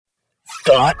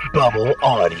Thought Bubble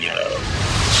Audio.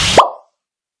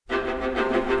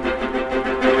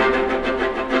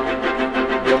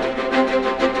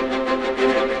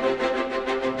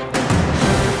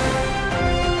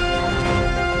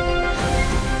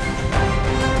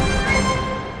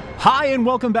 Hi, and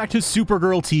welcome back to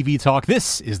Supergirl TV Talk.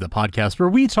 This is the podcast where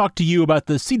we talk to you about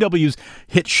the CW's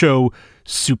hit show,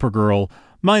 Supergirl.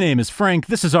 My name is Frank.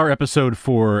 This is our episode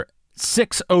for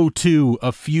 602,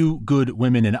 A Few Good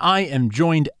Women, and I am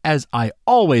joined, as I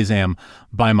always am,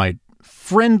 by my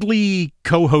friendly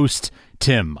co-host,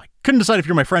 Tim. I couldn't decide if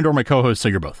you're my friend or my co-host, so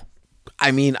you're both.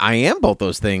 I mean, I am both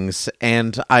those things,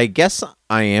 and I guess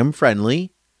I am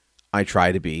friendly. I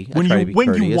try to be. When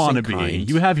you want to be,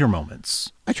 you have your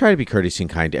moments. I try to be courteous and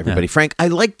kind to everybody. Yeah. Frank, I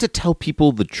like to tell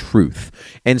people the truth,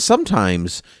 and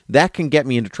sometimes that can get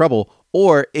me into trouble,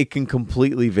 or it can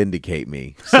completely vindicate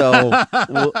me. So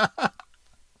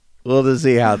we'll just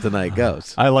see how tonight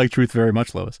goes. I like truth very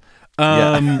much, Lois.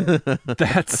 That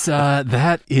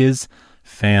is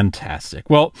fantastic.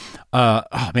 Well, oh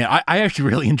man, I actually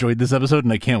really enjoyed this episode,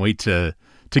 and I can't wait to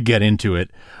get into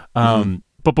it.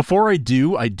 But before I do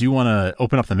want to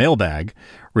open up the mailbag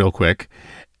real quick.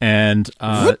 And,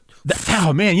 oh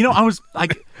man, you know, I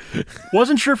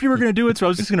wasn't sure if you were going to do it, so I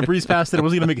was just going to breeze past it. I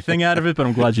wasn't going to make a thing out of it, but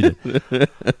I'm glad you did.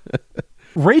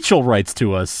 Rachel writes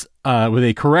to us with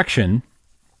a correction.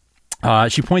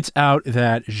 She points out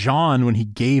that Jean, when he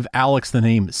gave Alex the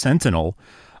name Sentinel,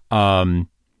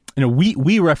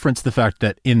 we referenced the fact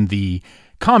that in the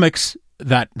comics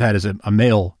that is a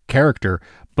male character.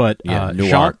 But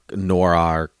Norcott.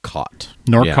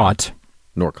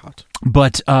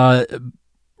 But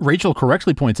Rachel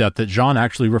correctly points out that Jean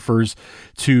actually refers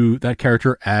to that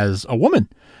character as a woman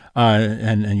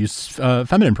and use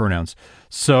feminine pronouns.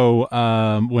 So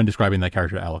when describing that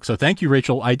character to Alex. So thank you,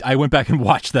 Rachel. I went back and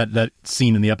watched that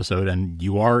scene in the episode, and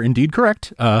you are indeed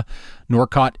correct.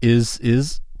 Norcott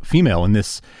is female in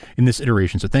this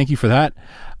iteration. So thank you for that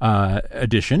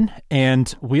addition.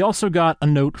 And we also got a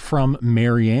note from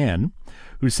Marianne,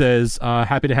 who says,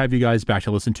 happy to have you guys back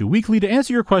to listen to weekly to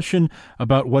answer your question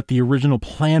about what the original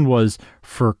plan was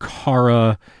for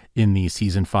Kara in the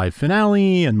season 5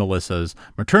 finale and Melissa's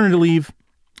maternity leave.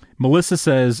 Melissa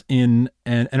says in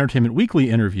an Entertainment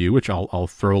Weekly interview, which I'll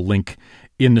throw a link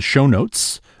in the show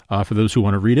notes for those who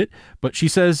want to read it. But she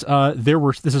says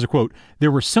this is a quote, there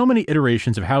were so many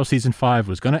iterations of how season 5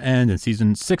 was going to end and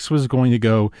season 6 was going to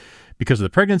go because of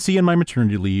the pregnancy and my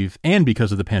maternity leave and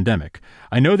because of the pandemic.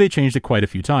 I know they changed it quite a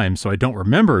few times, so I don't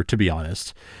remember, to be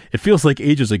honest. It feels like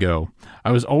ages ago.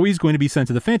 I was always going to be sent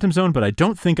to the Phantom Zone, but I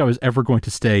don't think I was ever going to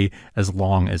stay as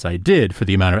long as I did for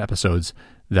the amount of episodes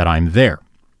that I'm there.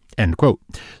 End quote.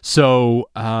 So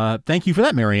thank you for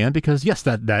that, Marianne, because yes,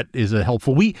 that is a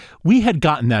helpful. We had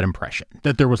gotten that impression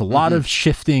that there was a lot of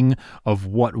shifting of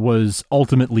what was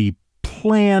ultimately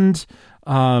planned,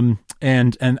 and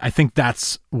I think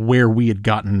that's where we had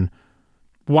gotten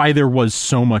why there was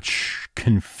so much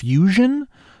confusion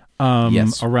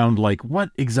around like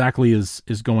what exactly is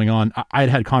going on. I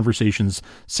had conversations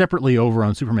separately over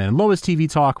on Superman and Lois TV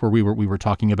Talk where we were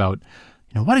talking about,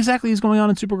 you know, what exactly is going on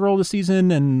in Supergirl this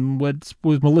season and what's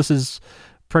with Melissa's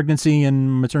pregnancy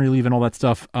and maternity leave and all that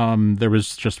stuff.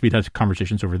 We'd had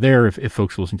conversations over there. If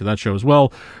folks are listening to that show as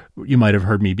well, you might have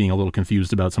heard me being a little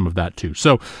confused about some of that too.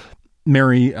 So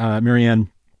Marianne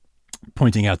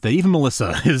pointing out that even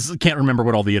Melissa can't remember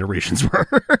what all the iterations were.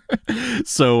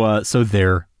 So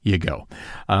there you go.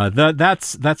 Those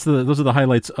are the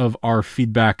highlights of our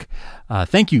feedback.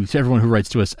 Thank you to everyone who writes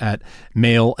to us at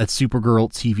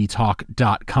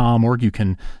mail@supergirltvtalk.com, or you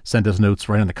can send us notes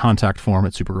right on the contact form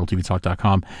at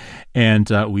supergirltvtalk.com. And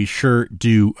we sure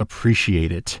do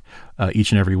appreciate it,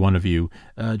 each and every one of you,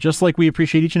 just like we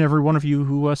appreciate each and every one of you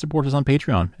who support us on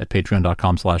Patreon at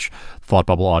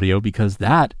patreon.com/thoughtbubbleaudio, because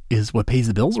that is what pays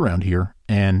the bills around here.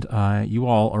 And you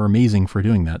all are amazing for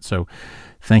doing that. So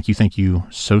thank you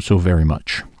so very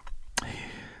much.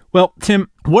 Well, Tim,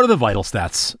 what are the vital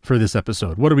stats for this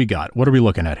episode? What do we got? What are we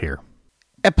looking at here?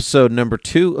 Episode number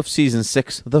 2 of season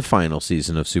 6, the final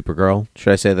season of Supergirl.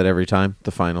 Should I say that every time?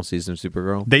 The final season of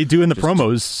Supergirl? They do in the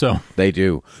promos, so. They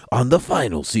do. On the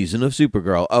final season of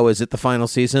Supergirl. Oh, is it the final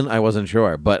season? I wasn't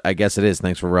sure, but I guess it is.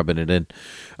 Thanks for rubbing it in.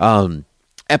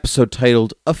 Episode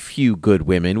titled A Few Good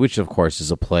Women, which of course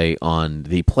is a play on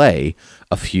the play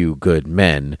A Few Good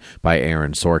Men by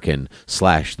Aaron Sorkin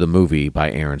 / the movie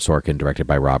by Aaron Sorkin, directed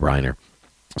by Rob Reiner,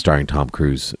 starring Tom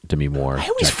Cruise, Demi Moore. I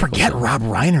always forget Rob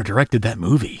Reiner directed that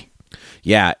movie.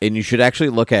 Yeah, and you should actually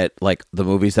look at like the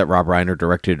movies that Rob Reiner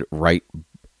directed right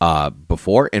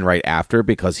before and right after,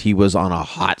 because he was on a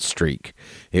hot streak.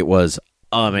 It was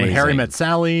amazing. When Harry Met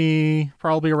Sally,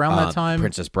 probably around that time.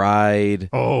 Princess Bride.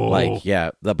 Oh. Like,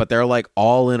 yeah. But they're like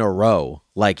all in a row.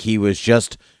 Like he was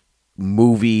just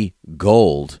movie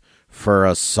gold for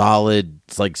a solid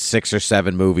like 6 or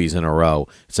 7 movies in a row.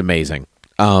 It's amazing.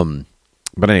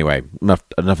 But anyway,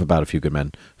 enough about A Few Good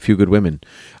Men, A Few Good Women.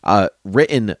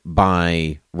 Written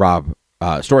by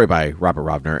story by Robert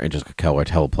Robner and Jessica Keller,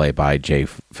 teleplay by Jay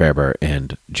Faerber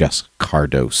and Jess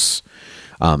Cardos.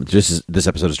 This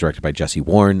episode is directed by Jesse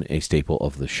Warren, a staple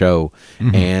of the show.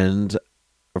 Mm-hmm. And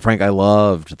Frank, I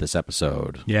loved this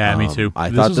episode. Yeah, me too. I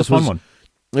thought this was a fun one.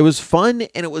 It was fun,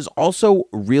 and it was also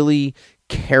really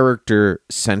character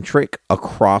centric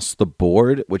across the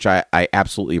board, which I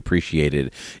absolutely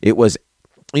appreciated. It was,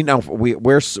 you know,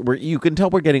 we're you can tell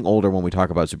we're getting older when we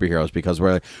talk about superheroes because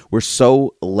we're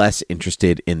so less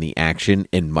interested in the action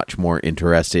and much more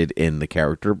interested in the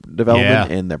character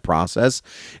development and their process.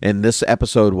 And this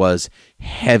episode was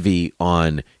heavy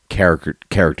on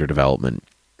character development.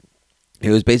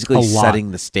 It was basically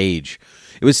setting the stage.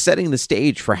 It was setting the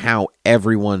stage for how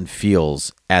everyone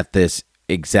feels at this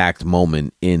exact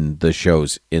moment in the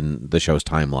show's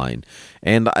timeline,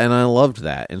 and I loved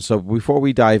that. And so before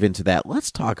we dive into that,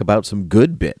 let's talk about some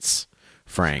good bits,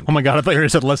 Frank. Oh my god, I thought you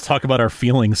said let's talk about our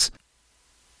feelings.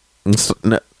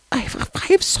 No, I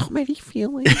have so many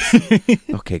feelings.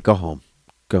 Okay, go home.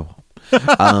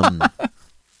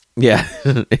 Yeah.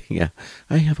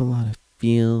 I have a lot of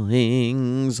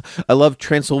feelings. I love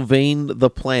Transylvania,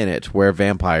 the planet where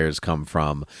vampires come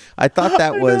from. I thought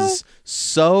that was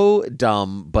so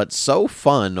dumb but so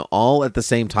fun all at the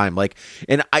same time. Like,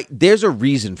 and there's a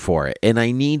reason for it, and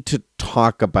I need to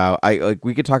talk about.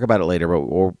 We could talk about it later,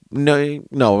 or no,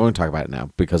 we're going to talk about it now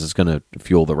because it's going to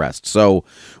fuel the rest. So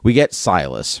we get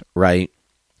Silas, right?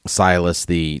 Silas,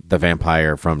 the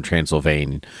vampire from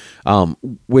Transylvania,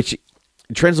 which.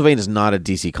 Transylvania is not a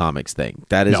DC Comics thing.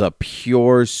 That is a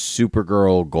pure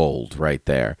Supergirl gold right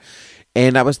there.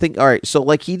 And I was thinking, all right, so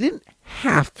like he didn't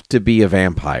have to be a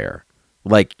vampire.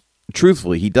 Like,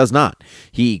 truthfully, he does not.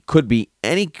 He could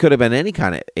have been any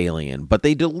kind of alien, but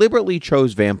they deliberately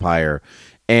chose vampire,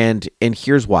 and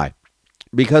here's why.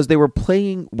 Because they were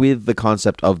playing with the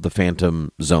concept of the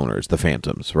Phantom Zoners, the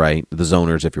Phantoms, right? The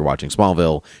Zoners if you're watching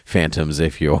Smallville, Phantoms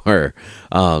if you're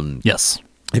yes.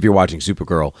 If you're watching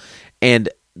Supergirl. And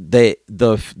the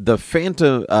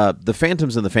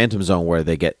Phantoms in the Phantom Zone where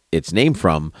they get its name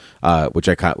from, which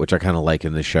I kind of like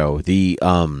in the show. They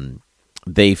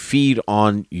feed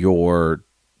on your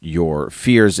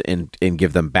fears and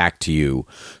give them back to you.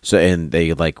 So and they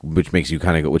which makes you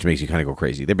kind of go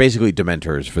crazy. They're basically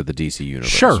Dementors for the DC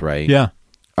universe, right? Yeah.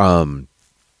 And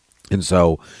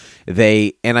so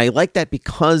I like that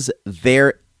because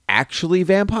they're actually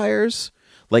vampires.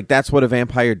 Like, that's what a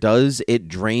vampire does. It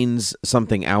drains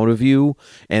something out of you,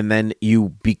 and then you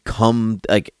become,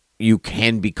 you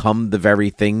can become the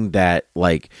very thing that,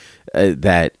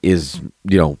 that is,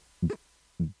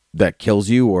 that kills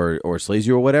you or slays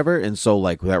you or whatever. And so,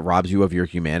 that robs you of your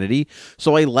humanity.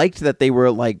 So I liked that they were,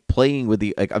 playing with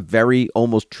a very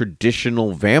almost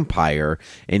traditional vampire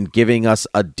and giving us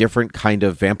a different kind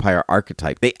of vampire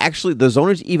archetype. The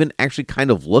Zoners even actually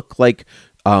kind of look like,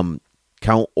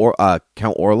 Count Orlok.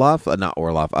 Count Orlok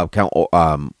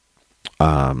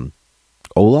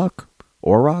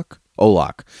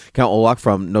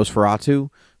from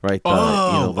Nosferatu, right?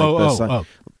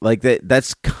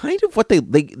 That's kind of what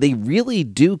they really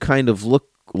do kind of look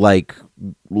like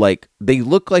they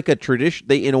look like a tradition.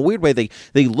 They, in a weird way,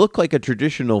 they look like a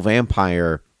traditional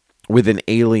vampire with an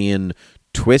alien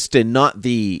twist, and not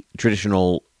the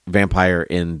traditional vampire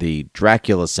in the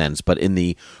Dracula sense, but in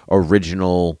the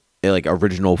original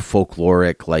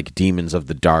folkloric, demons of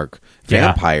the dark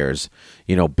vampires,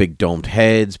 big domed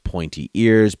heads, pointy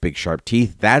ears, big sharp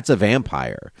teeth. That's a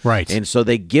vampire. Right. And so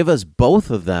they give us both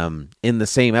of them in the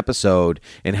same episode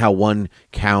and how one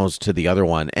cows to the other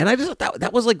one. And I just thought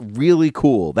that was really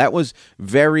cool. That was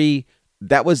something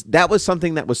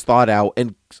that was thought out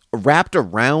and wrapped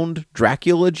around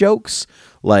Dracula jokes.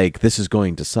 This is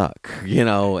going to suck,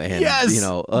 and yes,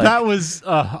 that was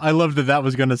I loved that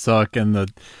was going to suck, and the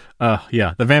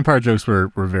vampire jokes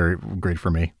were very great for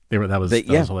me. That was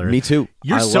hilarious. Me too.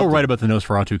 You're so right about the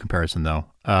Nosferatu comparison, though.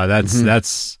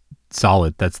 That's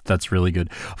solid. That's really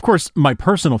good. Of course, my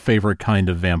personal favorite kind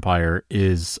of vampire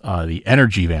is the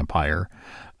energy vampire.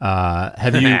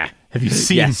 Have you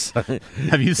seen? Yes.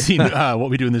 Have you seen What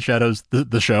We Do in the Shadows,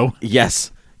 the show?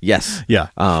 Yes. Yeah.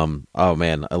 Oh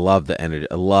man, I love the energy.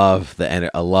 I love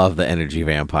the energy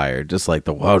vampire. Just like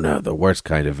the worst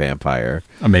kind of vampire.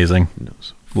 Amazing.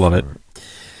 Love it.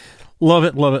 Love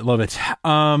it, love it, love it.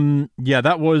 Yeah,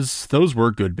 those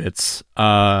were good bits.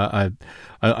 I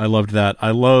loved that.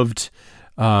 I loved,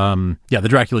 the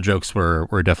Dracula jokes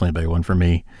were definitely a big one for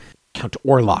me. Count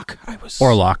Orlok.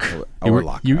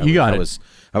 Orlok. You got it.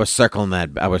 I was circling that.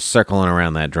 I was circling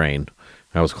around that drain.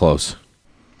 I was close.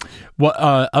 What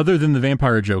other than the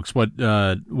vampire jokes? What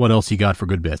else you got for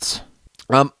good bits?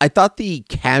 I thought the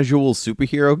casual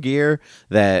superhero gear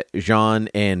that Jean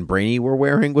and Brainy were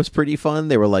wearing was pretty fun.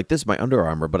 They were like, "This is my Under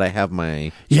Armour, but I have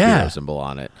my superhero symbol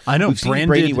on it." I know. We've seen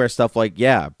Brainy wear stuff like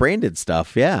branded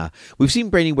stuff. Yeah, we've seen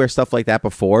Brainy wear stuff like that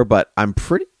before, but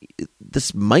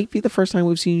this might be the first time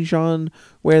we've seen Jean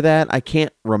wear that. I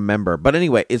can't remember, but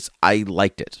anyway, I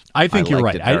liked it. I think you're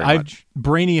right.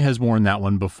 Brainy has worn that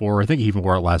one before. I think he even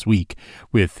wore it last week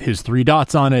with his 3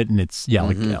 dots on it, and it's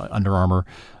like Under Armour,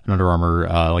 an Under Armour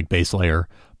like base layer.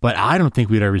 But I don't think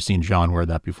we'd ever seen Jean wear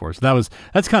that before. So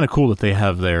that's kind of cool that they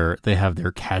have their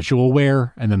casual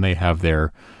wear, and then they have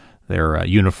their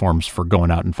uniforms for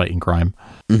going out and fighting crime,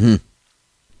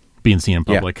 being seen in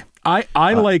public. Yeah.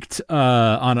 I liked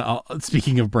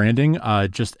speaking of branding,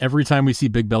 just every time we see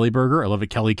Big Belly Burger, I love it.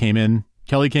 Kelly came in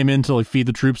to like feed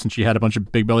the troops, and she had a bunch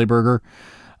of Big Belly Burger.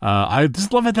 I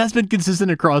just love it. That's been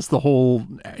consistent across the whole,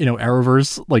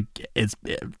 Arrowverse. Like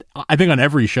I think on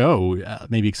every show,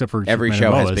 maybe except for every Superman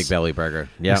show and has Big Belly Burger.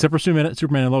 Yeah, except for Superman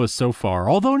and Lois so far.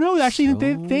 Although no, actually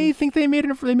they think they made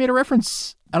a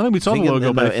reference. I don't think we saw the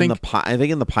logo, but I think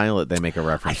in the pilot they make a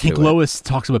reference. I think Lois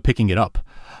talks about picking it up.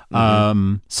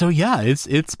 So yeah,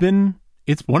 it's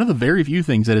one of the very few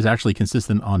things that is actually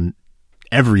consistent on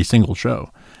every single show.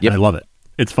 Yep. And I love it.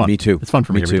 It's fun. Me too. It's fun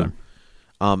for me every time.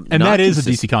 And that is a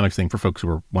DC Comics thing for folks who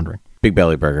are wondering. Big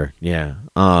Belly Burger. Yeah.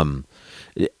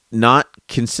 Not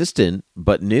consistent,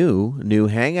 but new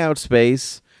hangout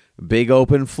space, big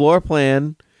open floor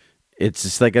plan. It's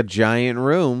just like a giant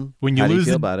room. How do you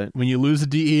feel about it? When you lose a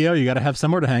DEO, you got to have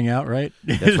somewhere to hang out, right?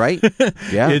 That's right.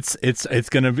 Yeah. It's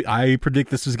gonna be. I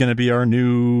predict this is gonna be our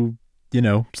new,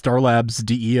 Star Labs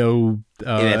DEO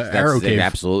Arrow Cave.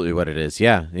 Absolutely what it is.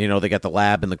 Yeah. They got the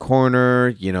lab in the corner.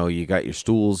 You got your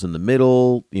stools in the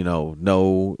middle.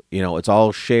 It's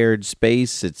all shared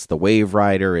space. It's the Wave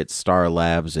Rider. It's Star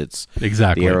Labs. It's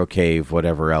exactly the Arrow Cave.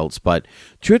 Whatever else. But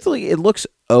truthfully, it looks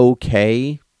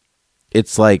okay.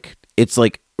 It's like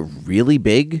really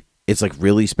big. It's like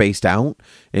really spaced out,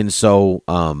 and so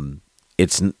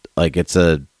it's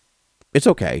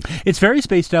okay. It's very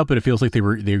spaced out, but it feels like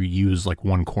they use like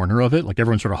one corner of it. Like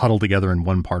everyone's sort of huddled together in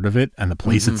one part of it, and the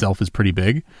place itself is pretty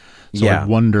big. So I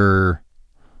wonder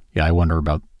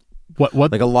about what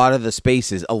like a lot of the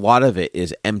spaces. A lot of it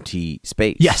is empty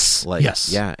space. Yes.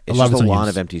 Yes. Yeah. It's just a lot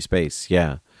of empty space.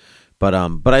 Yeah. But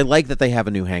I like that they have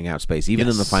a new hangout space. Even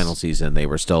in the final season, they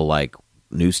were still like,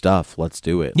 new stuff. Let's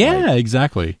do it. Yeah,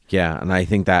 exactly. Yeah, and I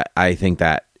think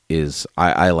that is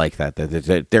I like that.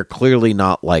 They're clearly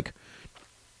not like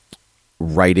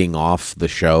writing off the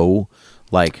show.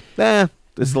 Like, this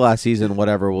is the last season.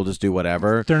 Whatever, we'll just do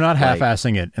whatever. They're not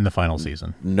half-assing it in the final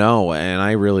season. No, and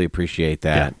I really appreciate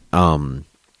that. Yeah.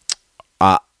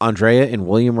 Andrea and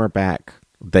William are back.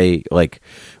 They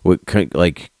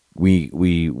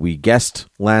we guessed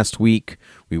last week.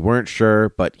 We weren't sure,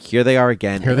 but here they are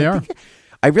again. Here they are.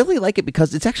 I really like it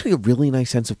because it's actually a really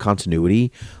nice sense of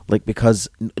continuity. Like, because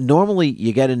normally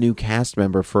you get a new cast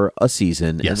member for a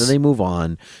season and then they move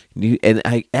on. And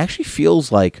it actually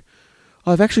feels like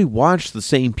I've actually watched the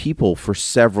same people for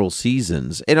several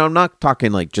seasons. And I'm not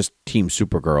talking like just Team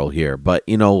Supergirl here, but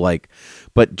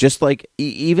but just like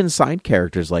even side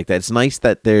characters like that. It's nice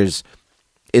that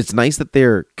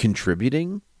they're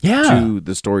contributing to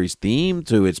the story's theme,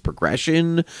 to its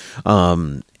progression,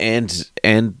 and they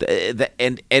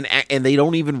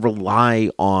don't even rely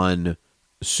on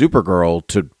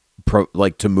Supergirl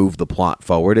to move the plot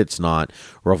forward. It's not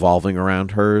revolving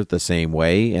around her the same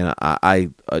way, and I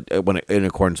in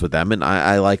accordance with them, and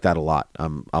I like that a lot.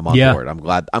 I'm on board.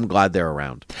 I'm glad they're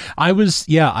around. I was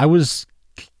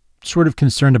sort of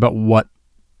concerned about what.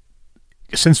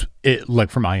 Since it, like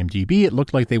from IMDb, it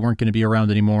looked like they weren't going to be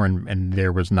around anymore, and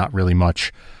there was not really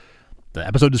much. The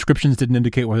episode descriptions didn't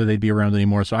indicate whether they'd be around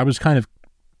anymore, so I was kind of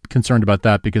concerned about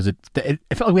that because it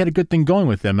felt like we had a good thing going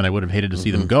with them, and I would have hated to see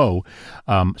them go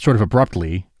sort of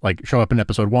abruptly, like show up in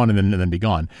episode 1 and then be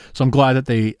gone. So I'm glad that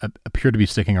they appear to be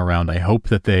sticking around. I hope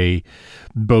that they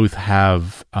both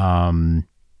have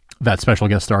that special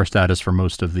guest star status for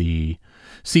most of the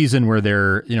season, where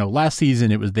they're, last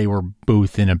season they were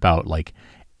both in about like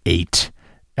 8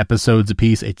 episodes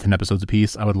apiece, 8 to 10 episodes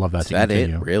apiece. I would love that to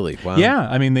continue. It really? Wow. Yeah,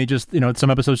 I mean, they just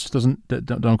some episodes just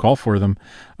don't call for them,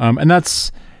 and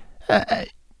that's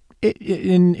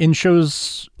in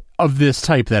shows of this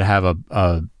type that have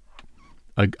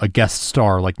a guest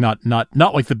star, like not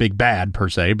like the big bad per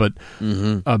se, but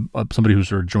somebody who's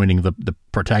sort of joining the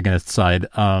protagonist side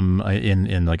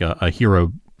in like a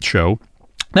hero show.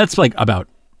 That's like about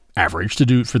average to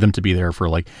do for them to be there for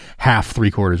like half,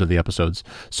 3/4 of the episodes.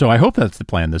 So I hope that's the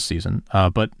plan this season.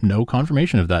 But no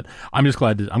confirmation of that. I'm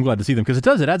glad to see them because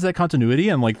it adds that continuity,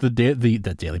 and like the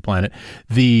Daily Planet,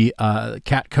 the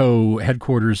Catco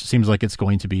headquarters seems like it's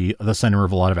going to be the center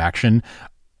of a lot of action,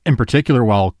 in particular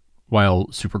while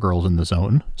Supergirl's in the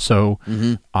zone. So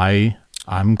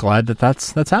I'm glad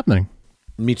that's happening.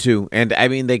 Me too. And I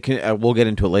mean, they can. We'll get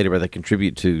into it later, but they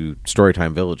contribute to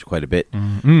Storytime Village quite a bit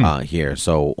here.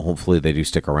 So hopefully they do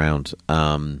stick around.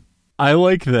 I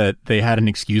like that they had an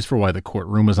excuse for why the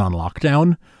courtroom was on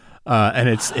lockdown. And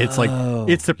it's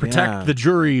to protect the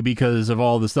jury because of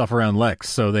all the stuff around Lex.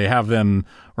 So they have them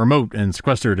remote and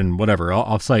sequestered and whatever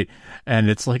off site. And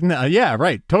it's like, yeah,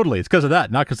 right. Totally. It's because of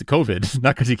that. Not because of COVID,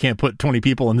 not because you can't put 20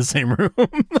 people in the same room.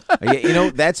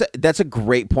 Yeah, that's a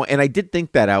great point. And I did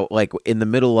think that out, like in the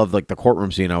middle of like the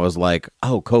courtroom scene, I was like,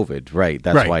 oh, COVID. Right.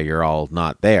 That's why you're all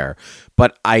not there.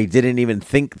 But I didn't even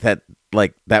think that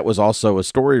like that was also a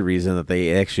story reason that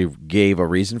they actually gave a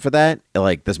reason for that.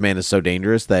 Like, this man is so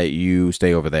dangerous that you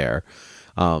stay over there.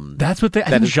 That's what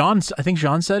I think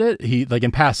Jean said it. He, like,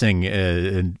 in passing,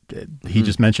 and he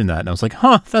just mentioned that, and I was like,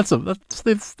 huh,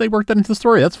 they worked that into the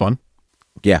story. That's fun.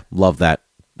 Yeah, love that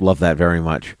very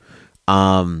much.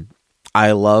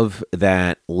 I love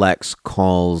that Lex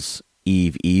calls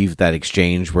Eve, that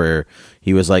exchange where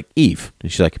he was like, Eve, and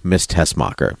she's like, Miss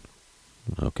Tessmacher.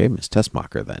 Okay, Miss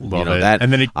Tessmacher then. Love it.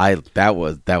 And then that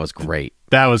was great.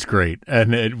 That was great.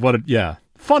 And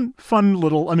fun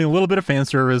little, I mean, a little bit of fan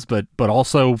service, but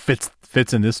also fits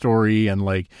in this story, and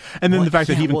like, and then the fact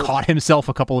that he even caught himself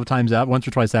a couple of times out, once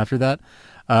or twice after that.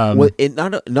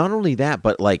 Not only that,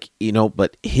 but like,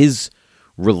 but his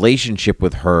relationship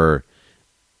with her,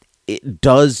 it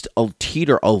does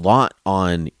teeter a lot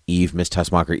on Miss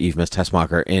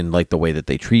Tessmacher, and like the way that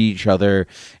they treat each other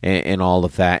and all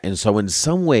of that. And so in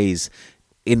some ways,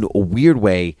 in a weird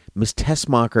way, Miss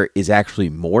Tessmacher is actually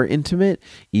more intimate,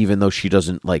 even though she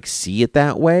doesn't like see it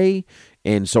that way.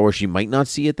 And so, or she might not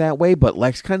see it that way, but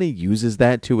Lex kind of uses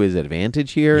that to his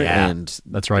advantage here. Yeah, and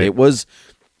that's right. It was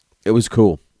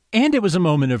cool. And it was a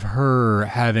moment of her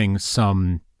having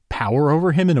some power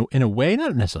over him in a way,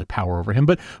 not necessarily power over him,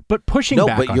 but pushing back on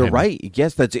him. No, but you're right.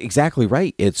 Yes, that's exactly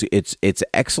right. It's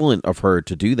excellent of her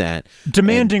to do that.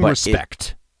 Demanding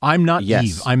respect. I'm not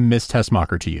Eve. I'm Miss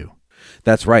Tessmacher to you.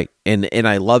 That's right. And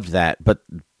I loved that, but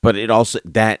it also,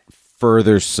 that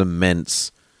further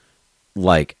cements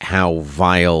like how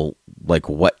vile, like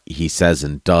what he says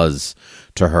and does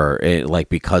to her, like,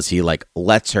 because he like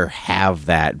lets her have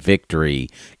that victory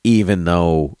even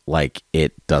though like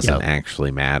it doesn't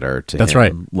actually matter to him. That's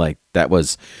right. Like that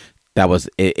was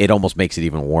it almost makes it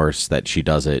even worse that she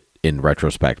does it in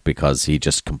retrospect, because he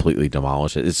just completely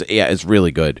demolished it. It's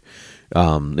really good.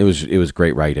 It was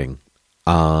great writing.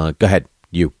 Go ahead,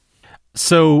 you.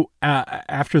 So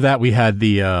after that, we had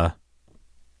the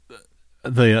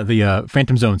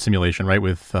Phantom Zone simulation, right?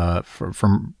 With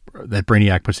from that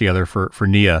Brainiac puts together for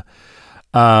Nia.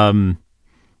 I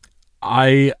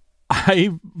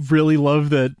really love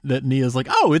that Nia's like,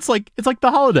 oh, it's like the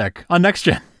holodeck on Next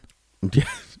Gen.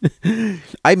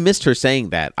 I missed her saying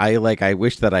that. I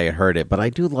wish that I had heard it, but I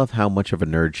do love how much of a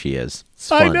nerd she is. It's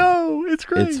fun. I know, it's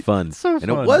great. It's fun. It's so fun.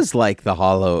 And it was like the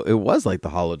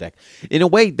holodeck. In a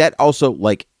way, that also,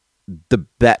 like,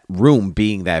 that room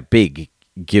being that big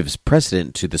gives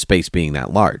precedent to the space being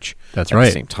that large. That's at right.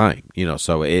 the same time,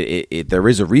 so it there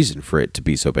is a reason for it to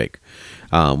be so big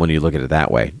when you look at it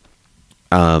that way.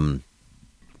 And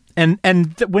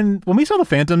when we saw the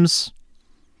Phantoms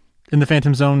in the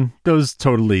Phantom Zone, those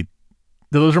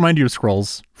remind you of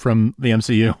Skrulls from the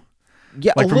MCU.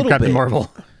 Yeah, like a from little Captain bit.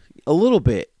 Marvel. A little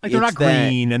bit. Like, they're not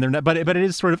green, and they're not, but it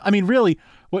is sort of. I mean, really,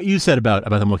 what you said about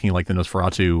them looking like the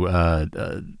Nosferatu,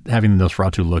 having the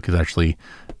Nosferatu look is actually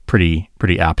pretty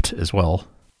apt as well.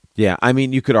 Yeah, I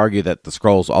mean, you could argue that the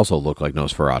Skrulls also look like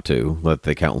Nosferatu, that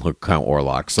they count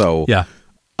Orlok. So yeah,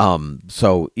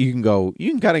 so you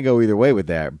can kind of go either way with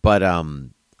that. But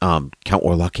Count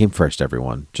Orlok came first,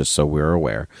 everyone, just so we're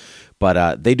aware.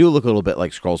 But they do look a little bit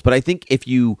like Skrulls. But I think if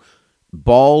you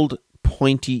bald,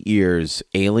 pointy ears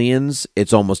aliens,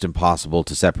 it's almost impossible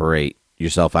to separate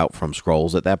yourself out from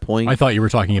Skrulls at that point. I thought you were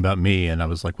talking about me, and I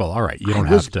was like, well, all right, you don't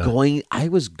have to. I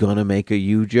was gonna make a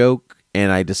you joke,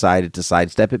 and I decided to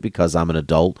sidestep it because I'm an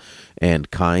adult and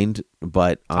kind.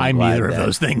 But I'm neither of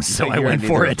those things, so I went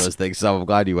for it. Those things, so I'm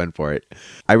glad you went for it.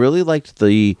 I really liked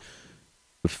the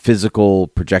physical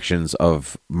projections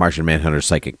of Martian Manhunter's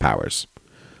psychic powers.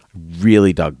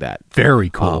 Really dug that. Very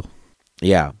cool.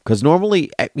 Yeah, because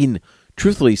normally, I mean,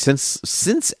 truthfully,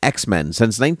 since X-Men,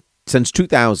 since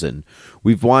 2000,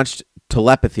 we've watched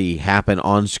telepathy happen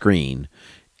on screen,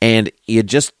 and it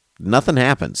just nothing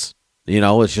happens.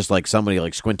 It's just like somebody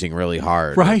like squinting really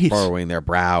hard, right, or furrowing their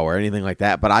brow, or anything like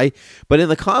that. But in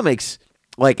the comics,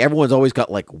 like everyone's always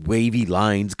got like wavy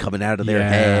lines coming out of their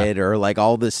head, or like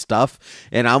all this stuff,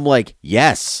 and I'm like,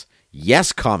 yes,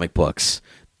 comic books.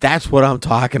 That's what I'm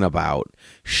talking about.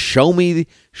 Show me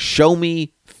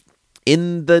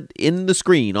in the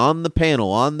screen, on the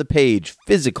panel, on the page,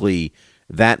 physically,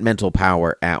 that mental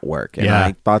power at work. And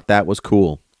I thought that was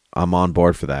cool. I'm on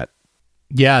board for that.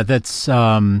 Yeah, that's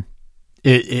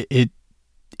it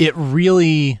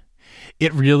really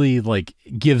like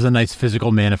gives a nice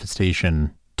physical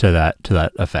manifestation to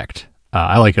that effect.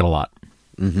 I like it a lot.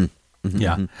 Mm-hmm.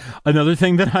 Yeah. Another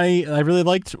thing that I really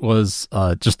liked was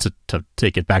just to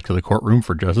take it back to the courtroom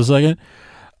for just a second,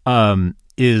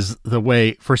 is the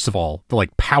way, first of all, the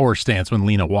like power stance when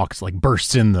Lena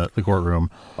bursts in the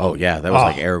courtroom. Oh yeah, that was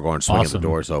like Aragorn swinging the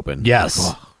doors open.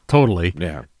 Yes, totally.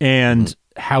 Yeah. And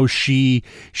how she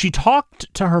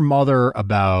talked to her mother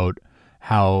about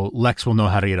how Lex will know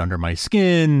how to get under my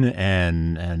skin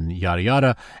and yada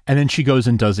yada, and then she goes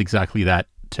and does exactly that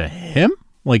to him.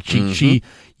 Like she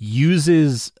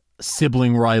uses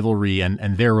sibling rivalry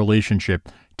and their relationship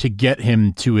to get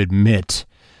him to admit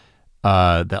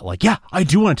that, like, yeah, I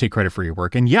do want to take credit for your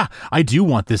work, and yeah, I do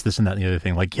want this, and that, and the other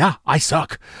thing. Like, yeah, I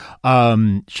suck.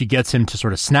 She gets him to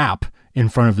sort of snap in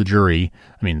front of the jury.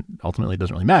 I mean, ultimately, it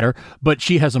doesn't really matter, but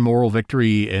she has a moral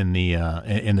victory in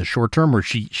the short term, where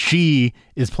she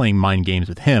is playing mind games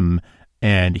with him,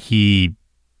 and he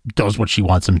does what she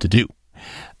wants him to do.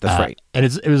 That's right. And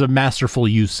it was a masterful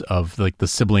use of like the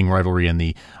sibling rivalry and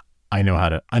the I know how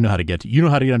to get to you know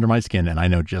how to get under my skin, and I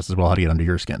know just as well how to get under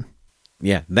your skin.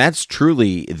 Yeah, that's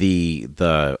truly the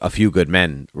A Few Good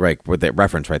Men, right? With that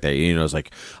reference right there, it's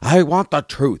like, I want the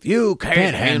truth. You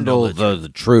can't handle the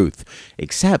truth.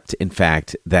 Except, in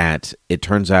fact, that it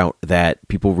turns out that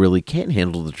people really can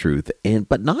handle the truth,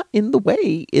 but not in the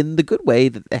good way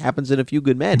that happens in A Few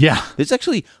Good Men. Yeah, there's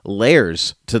actually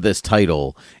layers to this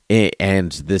title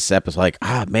and this episode. Like,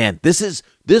 man, this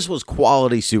was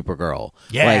quality Supergirl.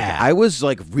 Yeah. Like, I was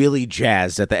like really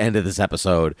jazzed at the end of this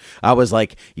episode. I was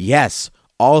like, yes,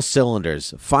 all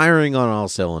cylinders, firing on all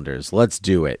cylinders. Let's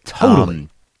do it. Totally.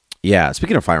 Yeah.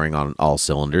 Speaking of firing on all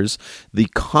cylinders, the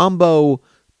combo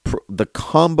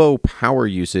power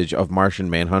usage of Martian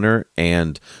Manhunter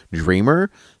and Dreamer,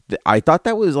 I thought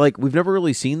that was like, we've never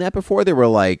really seen that before. They were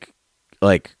like,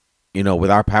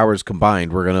 with our powers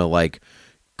combined, we're gonna like,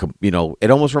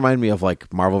 it almost reminded me of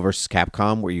like Marvel vs.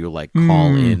 Capcom, where you like call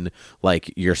in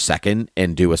like your second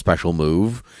and do a special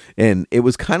move, and it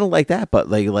was kind of like that,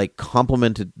 but they like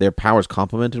complemented their powers,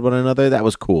 complemented one another. That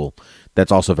was cool.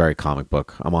 That's also very comic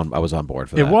book. I was on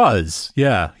board for that. It was,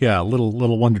 yeah, a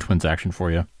little Wonder Twins action for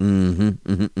you,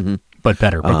 but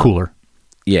better, but cooler.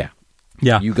 Yeah.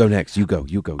 You go next. You go.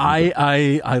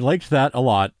 I liked that a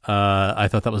lot. I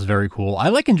thought that was very cool. I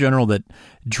like in general that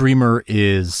Dreamer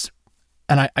is.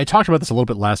 And I talked about this a little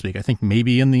bit last week, I think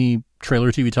maybe in the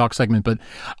trailer TV talk segment, but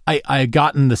I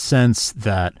gotten the sense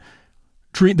that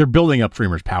they're building up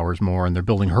Dreamer's powers more, and they're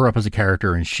building her up as a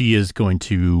character, and she's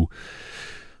taking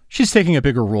a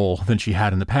bigger role than she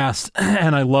had in the past.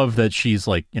 And I love that she's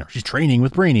like, she's training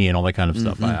with Brainy and all that kind of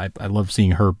stuff. I love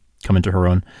seeing her come into her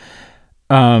own.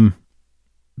 But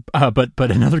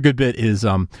another good bit is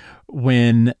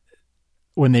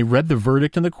when they read the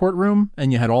verdict in the courtroom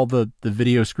and you had all the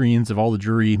video screens of all the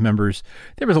jury members,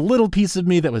 there was a little piece of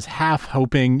me that was half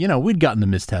hoping, we'd gotten the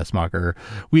Miss Tessmacher,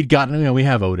 we'd gotten, we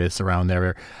have Otis around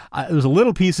there. There was a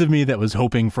little piece of me that was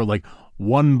hoping for like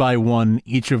one by one,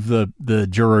 each of the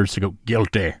jurors to go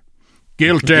guilty.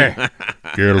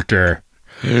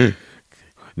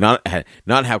 Not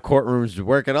how courtrooms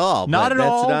work at all. Not at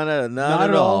all. Not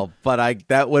at all. But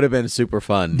that would have been super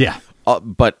fun. Yeah.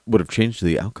 But would have changed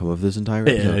the outcome of this entire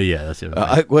episode. Yeah, that's it.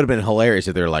 It would have been hilarious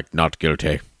if they were like, not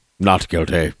guilty.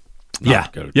 Guilty. Yeah.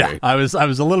 I was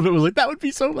a little bit like, that would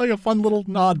be so like a fun little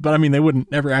nod, but I mean, they wouldn't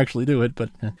ever actually do it.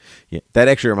 But yeah, that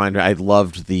actually reminded me. I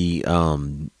loved the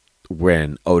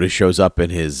when Otis shows up in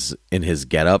his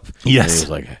getup. Yes, and he's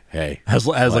like, hey, as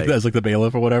like the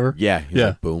bailiff or whatever. Yeah, he's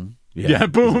like, boom. Yeah,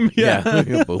 boom.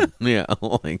 Yeah. Boom. Yeah.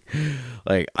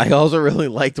 Like I also really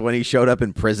liked when he showed up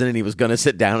in prison and he was gonna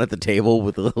sit down at the table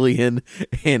with Lillian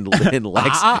and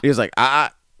Lex. He was like, no.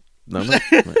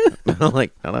 I'm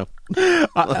like, no.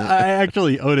 I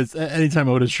actually, Otis. Anytime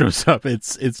Otis shows up,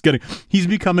 he's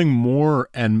becoming more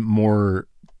and more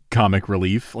comic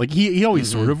relief. Like he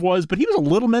always sort of was, but he was a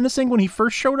little menacing when he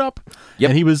first showed up. Yep.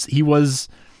 And he was,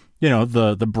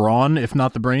 the brawn, if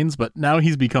not the brains, but now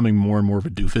he's becoming more and more of a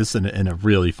doofus in a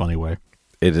really funny way.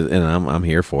 It is, and I'm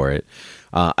here for it.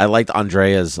 I liked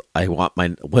Andrea's. I want my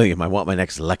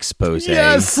next Lexpose.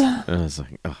 Yes. And I was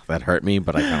like, oh, that hurt me,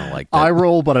 but I kind of liked it. I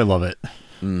roll, but I love it.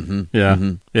 Mm-hmm. Yeah,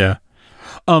 Mm-hmm. yeah.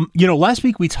 Last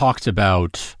week we talked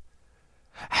about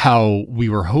how we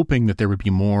were hoping that there would be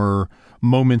more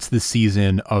moments this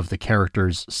season of the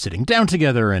characters sitting down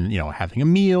together and, having a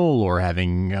meal or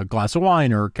having a glass of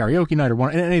wine or karaoke night or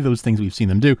any of those things we've seen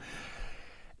them do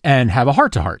and have a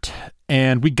heart-to-heart.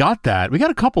 And we got that. We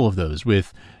got a couple of those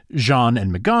with Jean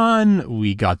and M'gann.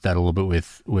 We got that a little bit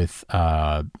with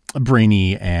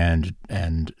Brainy and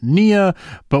Nia.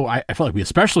 But I felt like we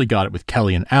especially got it with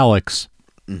Kelly and Alex.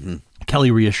 Mm-hmm.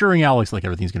 Kelly reassuring Alex like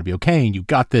everything's going to be okay and you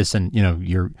got this and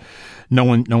you're no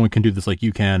one can do this like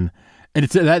you can. And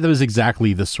that was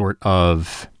exactly the sort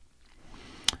of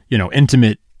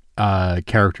intimate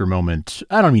character moment.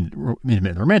 I don't mean intimate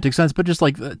in the romantic sense, but just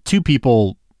like two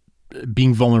people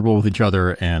being vulnerable with each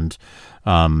other and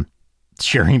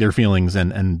sharing their feelings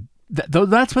and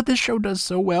that's what this show does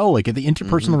so well. Like the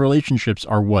interpersonal relationships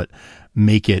are what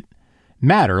make it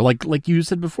matter. Like you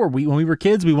said before, when we were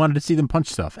kids, we wanted to see them punch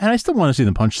stuff, and I still want to see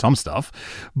them punch some stuff,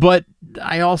 but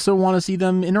I also want to see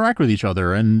them interact with each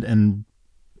other. And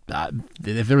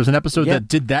if there was an episode that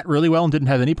did that really well and didn't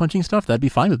have any punching stuff, that'd be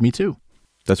fine with me too.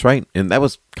 That's right, and that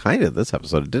was kind of this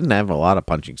episode. It didn't have a lot of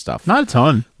punching stuff. Not a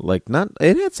ton.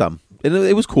 It had some.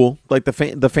 It was cool. Like the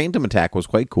Phantom attack was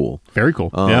quite cool. Very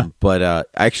cool. Yeah. But I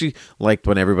actually liked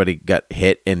when everybody got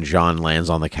hit and Jean lands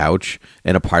on the couch,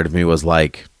 and a part of me was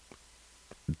like,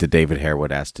 did David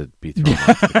Harewood ask to be thrown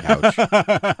onto the couch?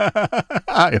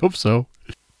 I hope so.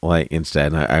 Like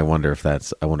instead, I wonder if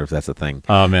that's a thing.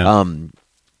 Oh man.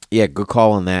 Yeah, good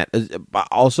call on that.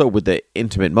 Also, with the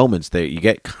intimate moments, there you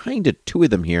get kind of two of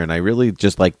them here, and I really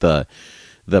just like the.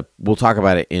 We'll talk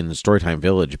about it in Storytime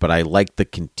Village, but I like the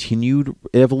continued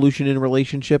evolution in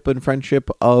relationship and friendship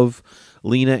of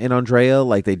Lena and Andrea.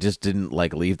 Like they just didn't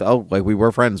leave. Like we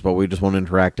were friends, but we just won't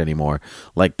interact anymore.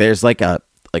 Like there's like a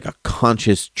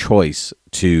conscious choice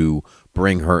to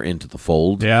bring her into the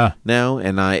fold. Yeah. Now,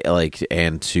 and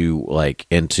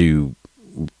to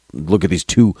look at these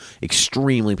two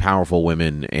extremely powerful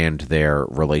women and their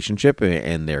relationship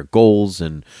and their goals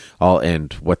and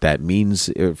what that means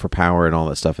for power and all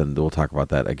that stuff, and we'll talk about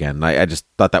that again. I just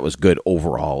thought that was good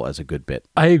overall as a good bit.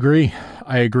 I agree.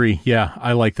 Yeah,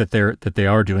 I like that they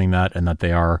are doing that and that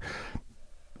they are.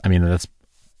 I mean, that's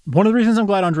one of the reasons I'm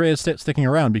glad Andrea is sticking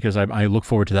around, because I look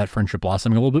forward to that friendship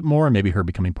blossoming a little bit more and maybe her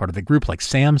becoming part of the group like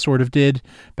Sam sort of did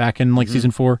back in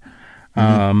season 4.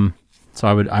 So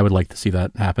I would like to see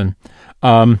that happen.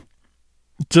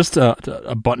 Just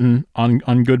a button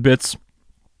on good bits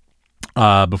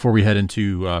before we head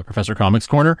into Professor Comics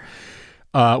Corner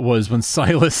was when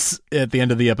Silas at the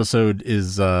end of the episode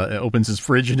opens his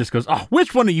fridge and just goes, "Oh,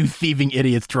 which one of you thieving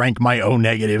idiots drank my O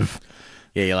negative?"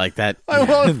 Yeah, you like that? I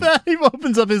love that. He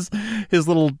opens up his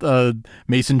little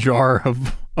mason jar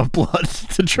of blood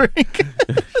to drink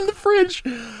in the fridge.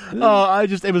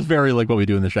 It was very like What We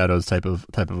Do in the Shadows type of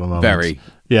a moment. Very.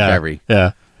 Yeah.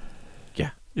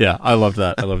 Yeah. I love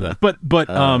that. But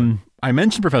I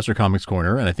mentioned Professor Comics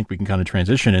Corner, and I think we can kind of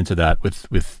transition into that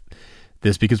with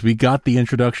this, because we got the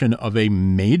introduction of a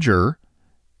major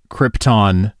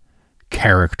Krypton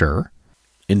character.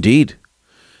 Indeed,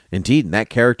 and that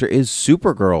character is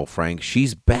Supergirl, Frank.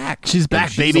 She's back. She's back,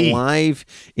 she's baby. alive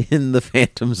in the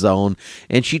Phantom Zone,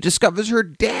 and she discovers her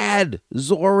dad,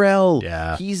 Zor-El.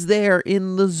 Yeah. He's there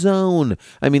in the zone.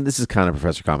 I mean, this is kind of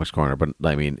Professor Comics Corner, but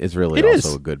I mean, it's really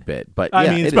also a good bit. But I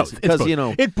yeah, mean, it both. is, because,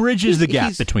 it bridges the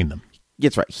gap between them.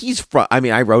 That's right. He's from. I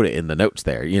mean, I wrote it in the notes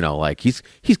there. Like he's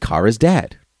Kara's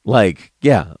dad. Like,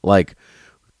 yeah, like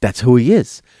that's who he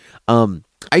is. Are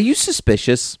you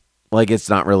suspicious? Like, it's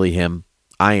not really him.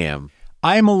 I am.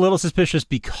 I'm a little suspicious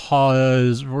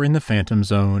because we're in the Phantom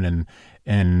Zone,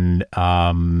 and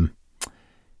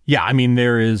yeah, I mean,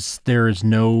 there is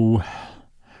no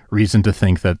reason to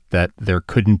think that there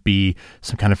couldn't be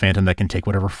some kind of Phantom that can take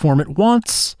whatever form it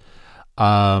wants,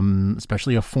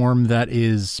 especially a form that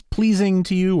is pleasing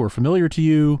to you or familiar to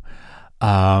you.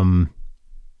 Yeah,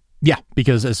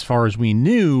 because as far as we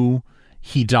knew,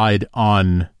 he died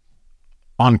on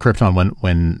Krypton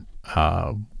when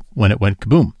it went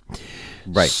kaboom.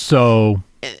 Right. So,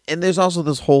 and there's also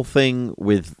this whole thing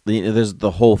with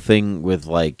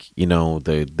like,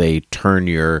 they turn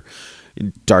your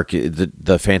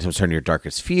the Phantoms turn your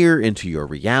darkest fear into your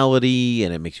reality,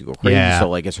 and it makes you go crazy. Yeah. So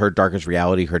like, it's her darkest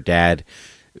reality. Her dad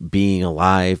being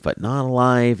alive but not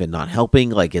alive and not helping?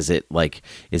 Like, is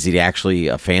he actually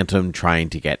a phantom trying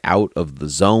to get out of the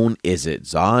zone? Is it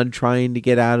Zod trying to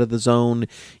get out of the zone,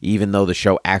 even though the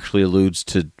show actually alludes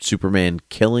to Superman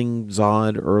killing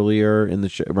Zod earlier in the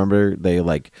show? Remember,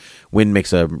 Wynn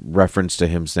makes a reference to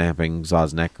him snapping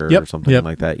Zod's neck or something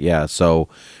like that. Yeah, so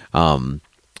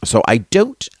I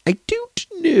don't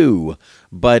know,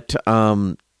 but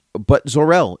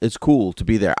Zor-El, it's cool to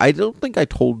be there. I don't think I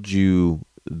told you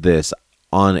this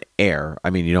on air. I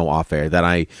mean, off air,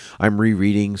 that I'm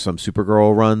rereading some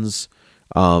Supergirl runs.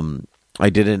 I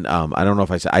didn't. I don't know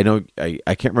if I said. I know.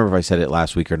 I can't remember if I said it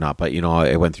last week or not. But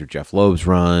I went through Jeff Loeb's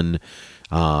run,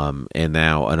 and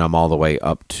I'm all the way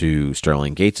up to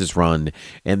Sterling Gates' run.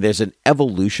 And there's an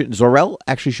evolution. Zor-El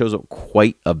actually shows up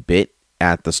quite a bit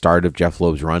at the start of Jeff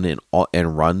Loeb's run,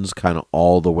 and runs kind of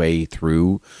all the way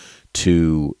through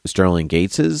to Sterling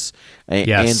Gates's.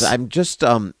 Yes. And I'm just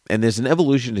and there's an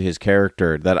evolution to his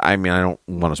character that I don't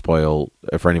want to spoil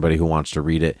for anybody who wants to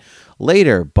read it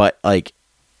later, but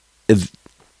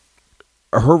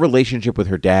her relationship with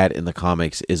her dad in the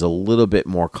comics is a little bit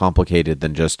more complicated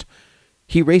than just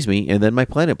he raised me and then my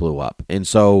planet blew up. And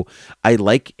so I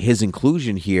like his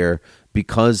inclusion here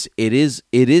because it is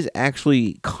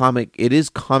actually comic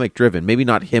driven. Maybe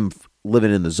not him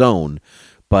living in the zone,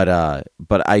 but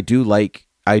I do like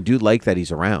that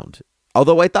he's around.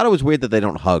 Although I thought it was weird that they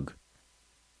don't hug.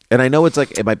 And I know it's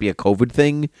it might be a COVID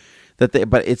thing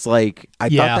but it's I thought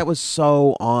that was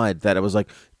so odd that it was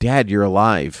Dad, you're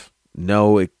alive.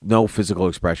 No physical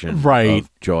expression of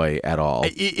joy at all.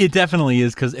 It definitely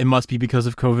is because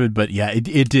of COVID, but yeah,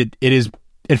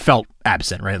 it felt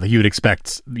absent, right? Like you would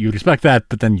expect that,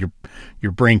 but then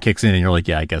your brain kicks in and you're like,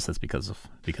 yeah, I guess that's because of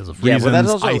reasons, but that's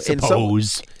also, I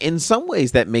suppose. In some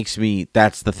ways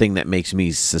that's the thing that makes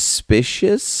me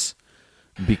suspicious,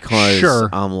 because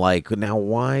I'm like, now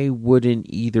why wouldn't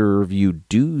either of you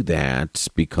do that?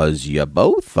 Because you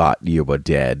both thought you were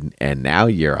dead and now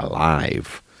you're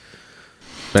alive.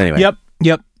 But anyway.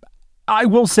 Yep. I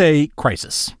will say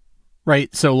Crisis.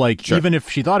 Right, so even if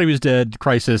she thought he was dead,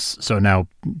 Crisis. So now,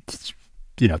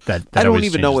 that I don't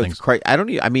even know if I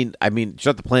don't. I mean,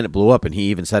 Shut the Planet blew up, and he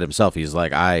even said himself, he's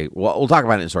like, we'll talk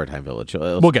about it in Storytime Village.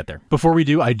 We'll get there. Before we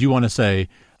do, I do want to say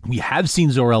we have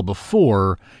seen Zor-El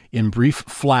before in brief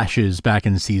flashes back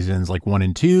in seasons 1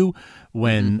 and 2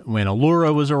 when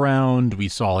Allura was around. We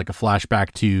saw a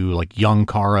flashback to young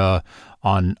Kara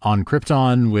on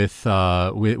Krypton with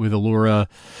Allura,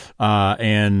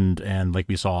 and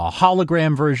we saw a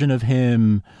hologram version of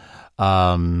him,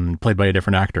 played by a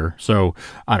different actor. So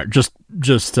I don't just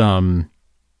when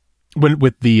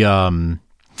with the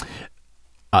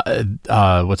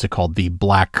what's it called, the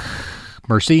Black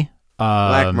Mercy.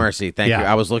 Black Mercy, thank you.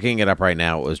 I was looking it up right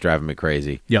now. It was driving me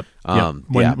crazy. Yep. When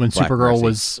Supergirl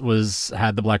was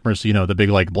had the Black Mercy, the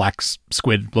big black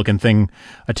squid looking thing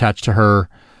attached to her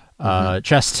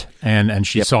chest, and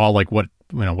she saw what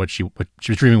she was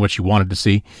dreaming, what she wanted to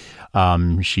see.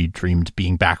 She dreamed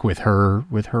being back with her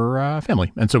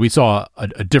family, and so we saw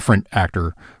a different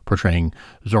actor portraying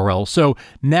Zor-El. So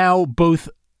now both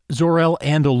Zor-El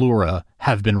and Allura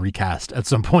have been recast at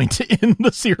some point in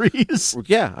the series.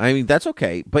 Yeah, I mean, that's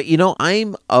okay. But,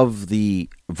 I'm of the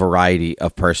variety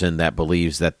of person that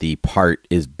believes that the part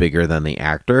is bigger than the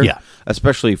actor. Yeah.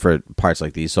 Especially for parts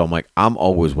like these. So I'm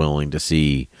always willing to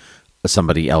see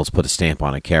somebody else put a stamp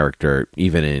on a character,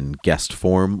 even in guest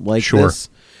form this.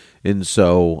 And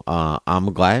so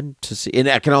I'm glad to see. And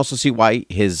I can also see why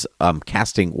his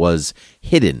casting was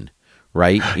hidden.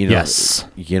 Right? Yes.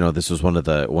 This was one of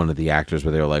the actors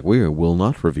where they were like, we will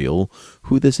not reveal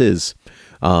who this is.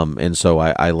 And so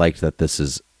I liked that this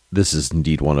is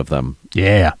indeed one of them.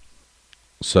 Yeah.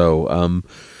 So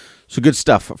good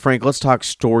stuff. Frank, let's talk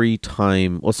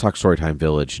Storytime. Let's talk Storytime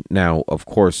Village. Now, of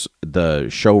course, the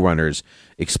showrunners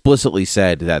explicitly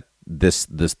said that this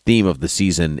theme of the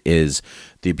season is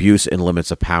the abuse and limits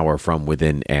of power from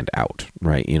within and out.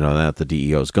 Right? That the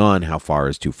DEO's gone, how far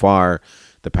is too far,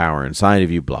 the power inside of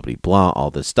you, blah, blah, blah,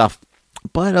 all this stuff.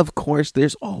 But, of course,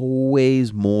 there's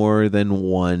always more than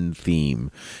one theme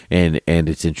and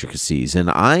its intricacies. And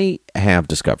I have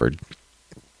discovered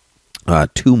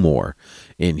two more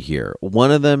in here.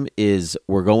 One of them is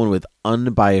we're going with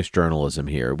unbiased journalism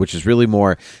here, which is really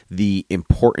more the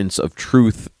importance of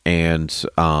truth and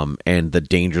the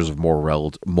dangers of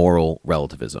moral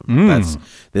relativism.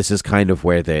 This is kind of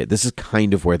where they're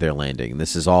landing.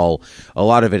 This is a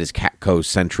lot of it is Catco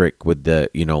centric with the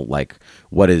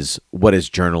what is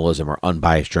journalism or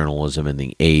unbiased journalism in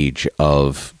the age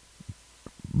of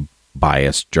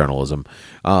biased journalism.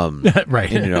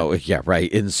 Right. And, yeah,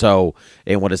 right. And so,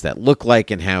 and what does that look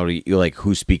like, and how do you, like,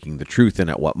 who's speaking the truth and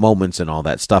at what moments and all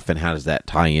that stuff, and how does that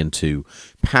tie into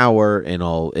power and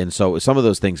all. And so some of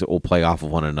those things that will play off of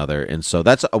one another. And so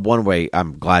that's one way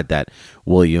I'm glad that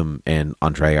William and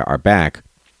Andrea are back.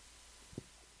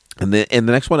 And the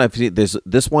next one I've seen,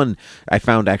 this one I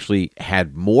found actually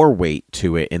had more weight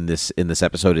to it in this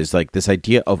episode, is like this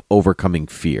idea of overcoming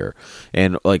fear.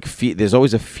 And like there's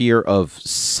always a fear of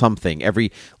something.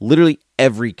 Literally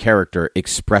every character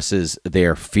expresses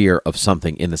their fear of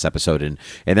something in this episode, and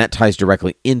that ties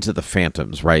directly into the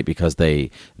Phantoms, right? Because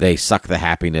they suck the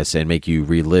happiness and make you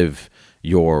relive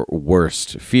your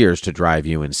worst fears to drive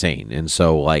you insane. And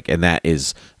so, like, and that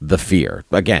is the fear.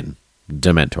 Again,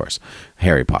 Dementors,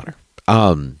 Harry Potter.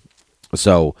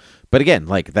 So, but again,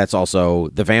 like, that's also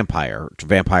the vampire.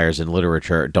 Vampires in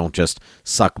literature don't just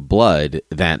suck blood.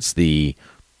 That's the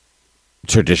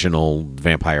traditional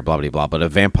vampire, blah, blah, blah. But a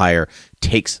vampire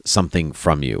takes something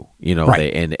from you,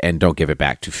 right. and don't give it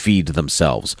back to feed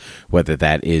themselves, whether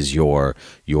that is your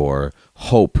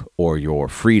hope or your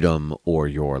freedom or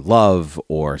your love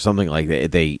or something like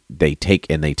that. They take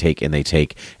and they take and they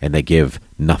take, and they give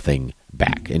nothing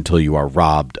back until you are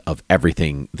robbed of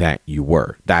everything that you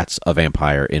were. That's a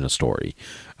vampire in a story.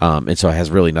 And so it has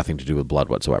really nothing to do with blood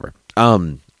whatsoever.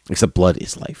 Except blood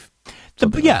is life.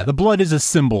 The blood is a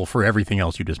symbol for everything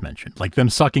else you just mentioned. Like, them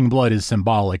sucking blood is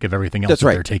symbolic of everything else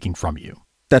they're taking from you.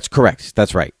 That's correct.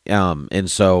 That's right. And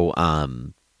so,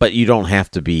 but you don't have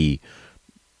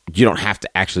to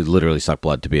actually literally suck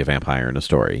blood to be a vampire in a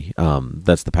story.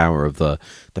 That's the power of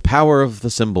the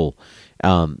symbol.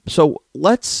 So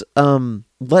let's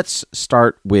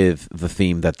start with the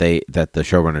theme that the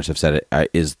showrunners have said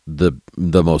is the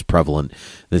most prevalent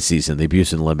this season: the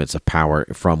abuse and limits of power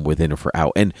from within or for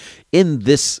out. And in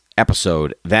this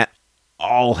episode, that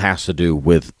all has to do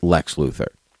with Lex Luthor,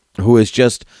 who is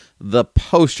just the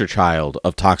poster child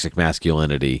of toxic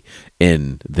masculinity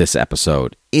in this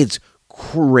episode. It's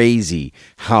crazy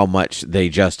how much they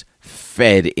just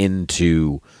fed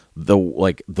into the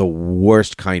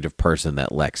worst kind of person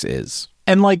that Lex is.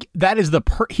 And like, that is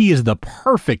he is the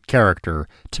perfect character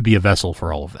to be a vessel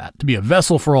for all of that, to be a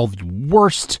vessel for all the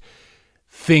worst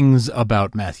things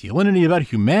about masculinity, about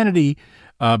humanity,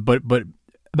 but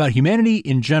about humanity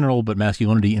in general, but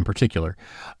masculinity in particular.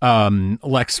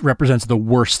 Lex represents the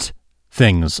worst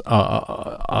things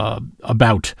about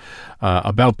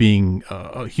being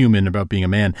a human, about being a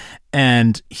man,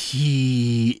 and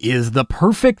he is the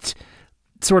perfect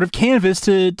sort of canvas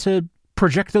to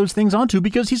project those things onto,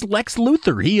 because he's Lex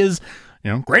Luthor. He is,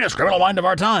 greatest criminal mind of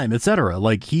our time, etc.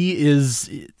 Like, he's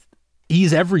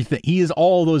everything. He is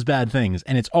all those bad things,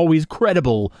 and it's always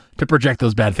credible to project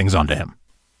those bad things onto him.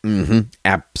 Mm-hmm.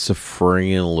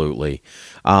 Absolutely.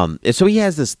 And so he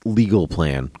has this legal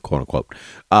plan, quote unquote,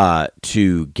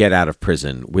 to get out of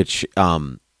prison, which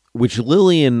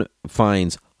Lillian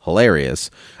finds hilarious,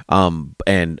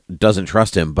 and doesn't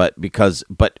trust him, but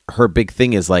her big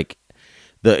thing is like,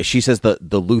 she says the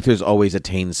Luthors always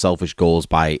attain selfish goals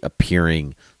by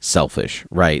appearing selfish,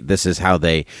 right? This is how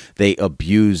they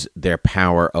abuse their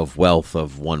power of wealth,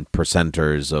 of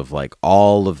 1%ers, of like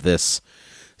all of this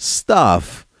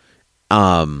stuff.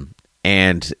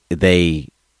 And they,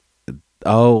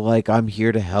 like, I'm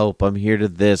here to help. I'm here to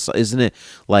this. Isn't it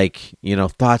like,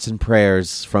 thoughts and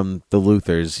prayers from the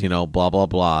Luthors, blah, blah,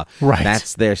 blah. Right.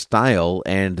 That's their style.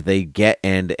 And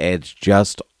and it's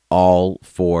just all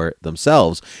for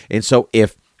themselves. And so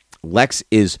if Lex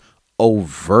is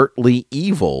overtly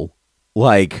evil,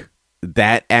 like,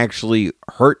 that actually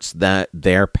hurts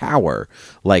their power.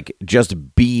 Like,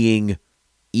 just being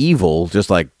evil, just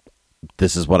like,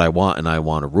 this is what I want and I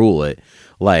want to rule it.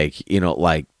 Like,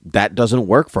 like, that doesn't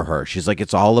work for her. She's like,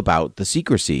 it's all about the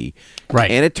secrecy.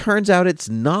 Right. And it turns out it's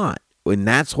not. And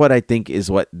that's what I think is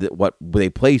what they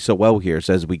play so well here.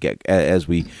 So as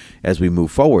we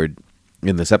move forward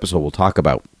in this episode, we'll talk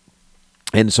about.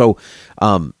 And so,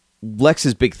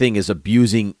 Lex's big thing is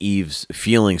abusing Eve's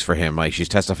feelings for him. Like, she's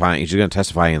going to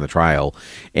testify in the trial,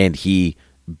 and he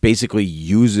basically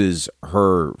uses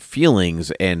her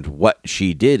feelings and what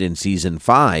she did in season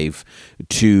 5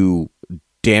 to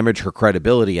damage her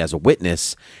credibility as a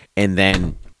witness, and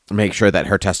then make sure that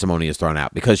her testimony is thrown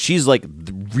out, because she's like,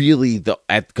 really,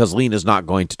 because Lena's not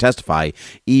going to testify.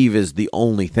 Eve is the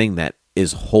only thing that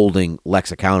is holding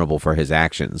Lex accountable for his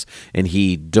actions, and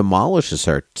he demolishes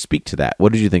her. Speak to that.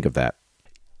 What did you think of that?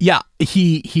 Yeah,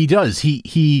 he does.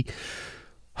 It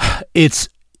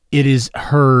is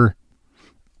her.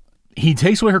 He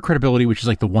takes away her credibility, which is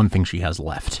like the one thing she has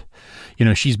left.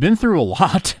 She's been through a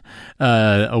lot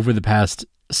over the past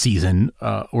season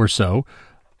or so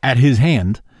at his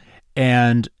hand.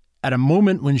 And at a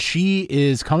moment when she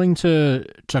is coming to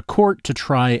court to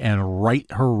try and right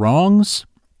her wrongs,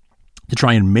 to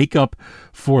try and make up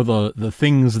for the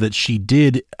things that she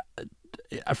did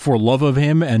for love of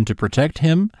him and to protect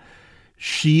him,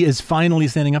 she is finally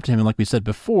standing up to him. And like we said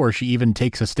before, she even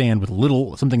takes a stand with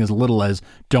something as little as,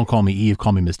 don't call me Eve,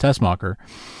 call me Miss Tessmacher.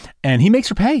 And he makes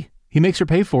her pay. He makes her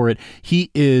pay for it. He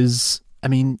is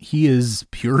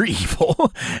pure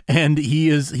evil, and he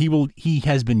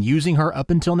has been using her up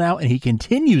until now, and he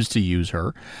continues to use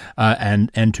her,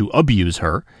 and to abuse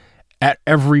her at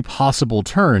every possible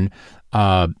turn,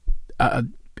 and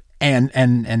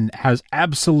has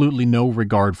absolutely no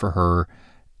regard for her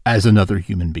as another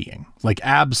human being. Like,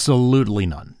 absolutely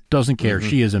none. Doesn't care. Mm-hmm.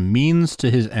 She is a means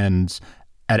to his ends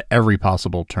at every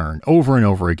possible turn. Over and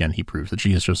over again, he proves that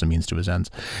she is just a means to his ends.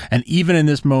 And even in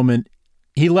this moment,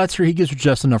 he gives her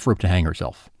just enough rope to hang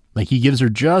herself. Like, he gives her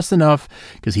just enough,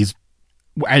 because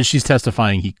as she's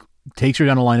testifying, he takes her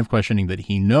down a line of questioning that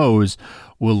he knows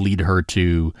will lead her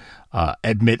to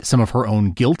admit some of her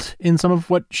own guilt in some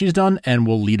of what she's done, and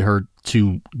will lead her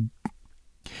to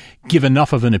give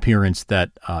enough of an appearance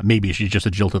that maybe she's just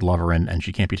a jilted lover and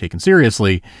she can't be taken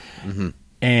seriously. Mm-hmm.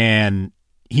 And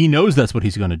he knows that's what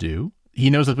he's going to do. He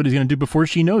knows that's what he's going to do before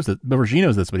she knows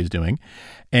that's what he's doing.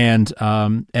 And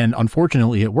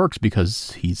unfortunately it works,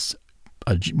 because he's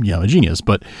a genius,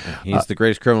 but he's the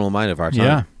greatest criminal mind of our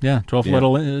time. Yeah.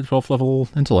 12th level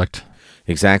intellect.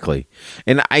 Exactly.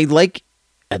 And I like,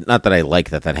 not that I like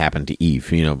that happened to Eve,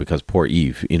 because poor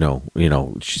Eve,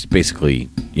 she's basically,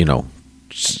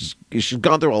 she's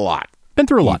gone through a lot. Been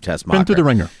through a lot. Been through the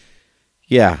ringer.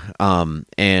 Yeah. But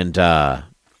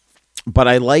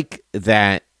I like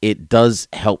that it does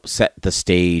help set the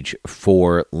stage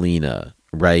for Lena,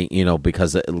 right?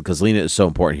 Because Lena is so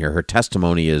important here. Her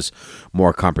testimony is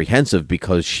more comprehensive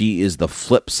because she is the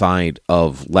flip side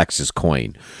of Lex's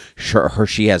coin.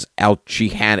 She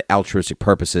had altruistic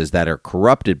purposes that are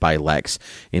corrupted by Lex,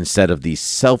 instead of these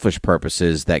selfish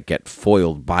purposes that get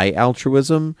foiled by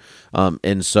altruism.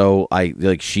 And so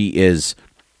she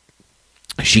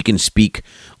can speak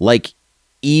like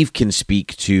Eve can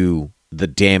speak to the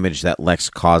damage that Lex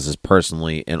causes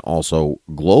personally and also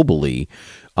globally,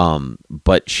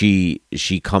 but she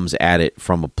comes at it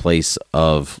from a place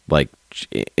of like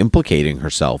implicating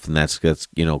herself, and that's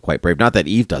quite brave. Not that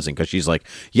Eve doesn't, because she's like,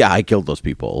 yeah, I killed those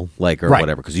people, or right,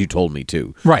 whatever, because you told me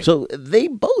to. Right. So they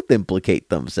both implicate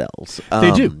themselves.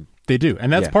 They do,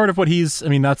 and that's part of what he's. I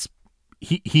mean, that's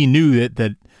he knew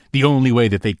that the only way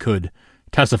that they could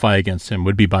testify against him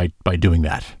would be by doing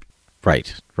that.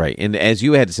 Right. And as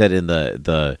you had said in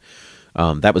the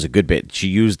that was a good bit. She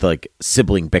used like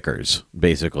sibling bickers,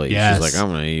 basically. Yes. She's like,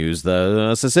 I'm going to use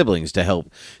the siblings to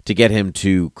help to get him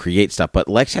to create stuff. But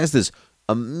Lex has this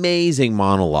amazing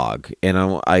monologue,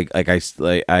 and I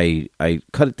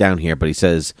cut it down here, but he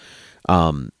says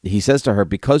to her,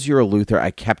 because you're a Luthor,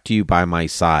 I kept you by my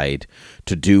side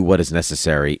to do what is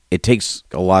necessary. It takes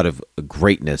a lot of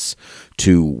greatness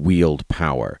to wield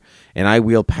power. And I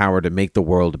wield power to make the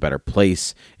world a better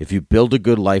place. If you build a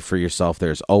good life for yourself,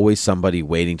 there's always somebody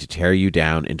waiting to tear you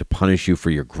down and to punish you for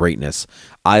your greatness.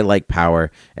 I like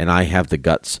power, and I have the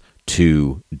guts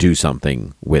to do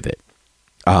something with it.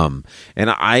 And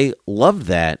I love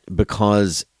that,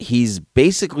 because he's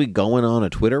basically going on a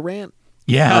Twitter rant.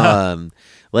 Yeah.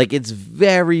 Like, it's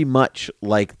very much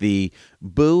like the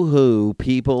boo-hoo,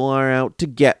 people are out to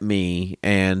get me,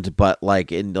 but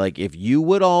if you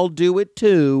would all do it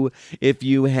too, if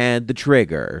you had the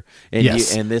trigger, and yes.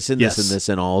 This and this and this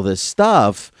and all this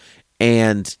stuff,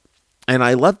 and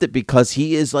I loved it because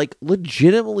he is like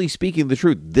legitimately speaking the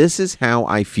truth. This is how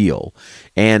I feel,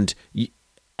 and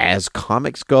as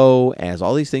comics go, as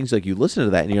all these things, like, you listen to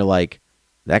that and you're like,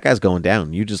 that guy's going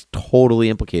down. You just totally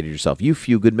implicated yourself. You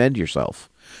few good men to yourself.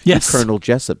 Yes, Colonel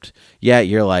Jessup. Yeah,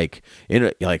 you're like,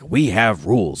 we have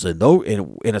rules, and though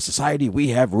in a society we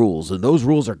have rules, and those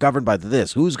rules are governed by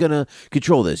this. Who's gonna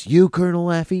control this? You, Colonel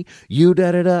Laffy. You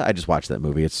da da da. I just watched that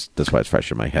movie. That's why it's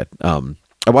fresh in my head. I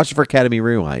watched it for Academy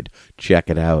Rewind. Check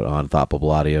it out on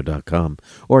thoughtbubble.audio.com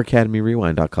or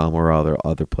academyrewind.com, or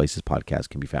other places podcasts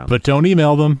can be found. But don't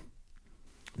email them.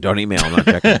 Don't email. I'm not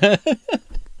checking.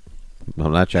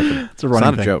 I'm not checking. It's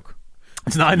not a joke.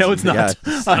 It's not. I know it's not.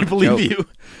 I don't believe you.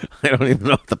 I don't even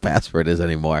know what the password is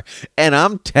anymore. And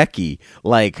I'm techie.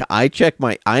 Like, I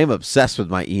am obsessed with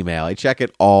my email. I check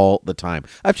it all the time.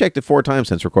 I've checked it 4 times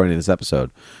since recording this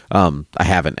episode. I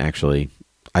haven't actually.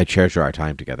 I treasure our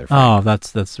time together, Frank. Oh,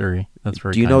 that's very.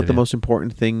 Do you know what the most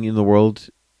important thing in the world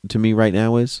to me right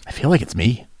now is? I feel like it's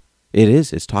me. It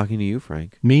is. It's talking to you,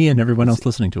 Frank. Me and everyone else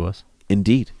listening to us.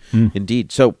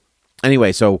 Indeed. So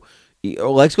anyway, so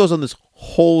Lex goes on this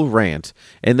whole rant,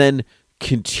 and then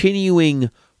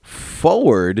continuing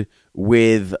forward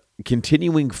with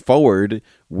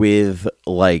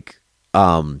like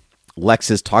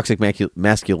Lex's toxic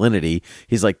masculinity.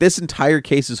 He's like, this entire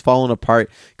case is falling apart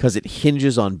because it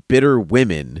hinges on bitter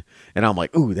women. And I'm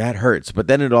like, ooh, that hurts. But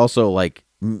then it also like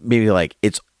maybe like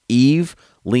it's Eve,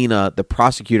 Lena, the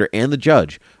prosecutor, and the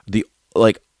judge, the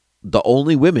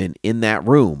only women in that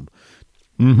room.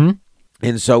 Mm-hmm.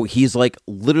 And so he's like,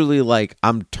 literally, like,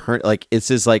 it's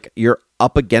just like, you're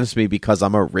up against me because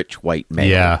I'm a rich white male.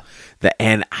 Yeah.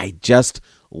 And I just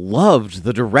loved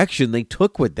the direction they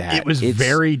took with that. It was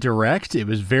very direct. It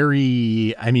was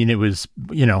very, I mean, it was,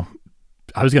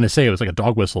 I was going to say it was like a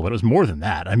dog whistle, but it was more than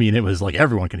that. I mean, it was like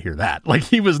everyone can hear that. Like,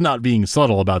 he was not being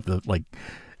subtle about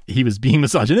he was being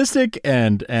misogynistic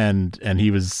and he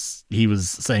was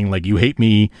saying like, you hate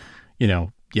me,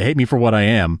 you hate me for what I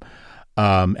am.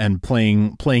 And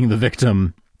playing the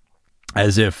victim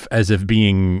as if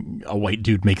being a white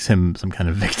dude makes him some kind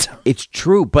of victim. It's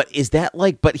true, but is that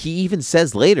like? But he even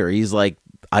says later, he's like,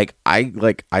 I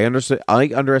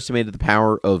underestimated the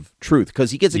power of truth, because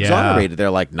he gets exonerated.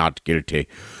 They're like, not guilty,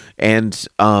 and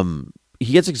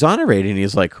he gets exonerated, and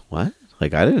he's like, what?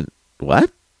 Like, I didn't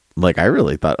what? Like, I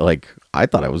really thought I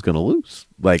thought I was gonna lose.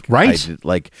 Like,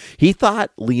 right? He thought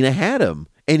Lena had him.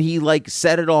 And he like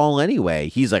said it all anyway.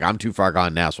 He's like, I'm too far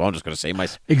gone now, so I'm just going to say my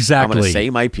exactly. I'm going to say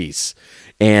my piece.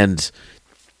 And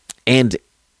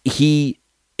he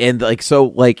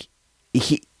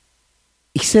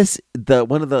says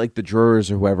one of the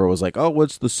jurors or whoever was like, oh,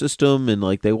 what's the system? And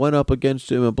like they went up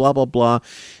against him and blah blah blah.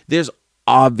 There's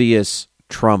obvious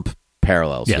Trump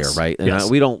parallels here, right? And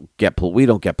we don't get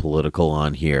political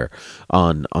on here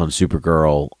on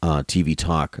Supergirl TV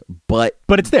talk, but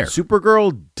it's there.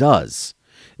 Supergirl does.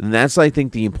 And that's, I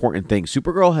think, the important thing.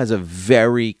 Supergirl has a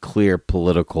very clear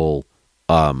political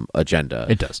agenda.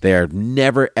 It does. There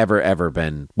never, ever, ever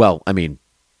been... Well, I mean,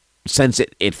 since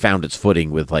it found its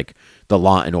footing with, like, the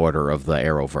Law and Order of the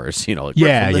Arrowverse, from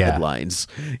the headlines.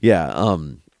 Yeah.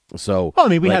 So... Well, I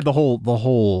mean, we had the whole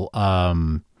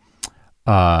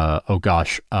but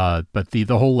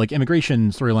the whole like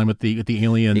immigration storyline with the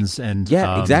aliens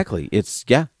exactly.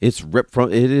 It's ripped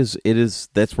from it is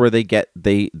that's where they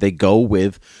go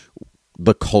with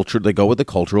the culture. They go with the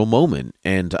cultural moment,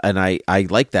 and I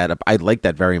like that. I like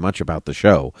that very much about the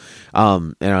show.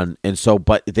 And so,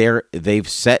 but they've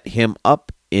set him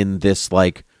up in this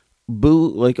like, boo,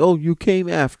 like, oh, you came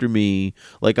after me,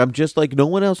 like I'm just like no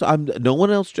one else.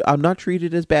 I'm not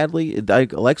treated as badly.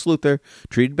 Like Lex Luthor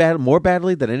treated more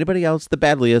badly than anybody else, the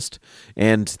badliest.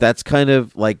 And that's kind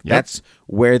of like that's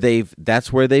where they've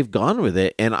gone with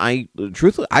it. And I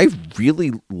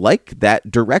really like that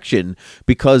direction,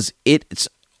 because it's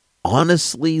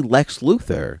honestly Lex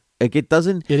Luthor. Like it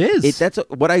is. That's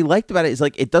what I liked about it, is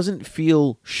like it doesn't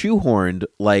feel shoehorned.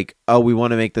 Like, oh, we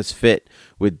want to make this fit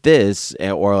with this,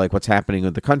 or like what's happening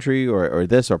with the country, or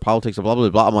this, or politics, or blah blah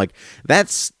blah. I'm like,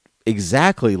 that's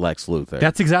exactly Lex Luthor.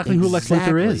 That's exactly who Lex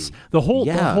Luthor is. The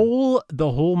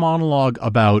whole monologue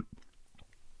about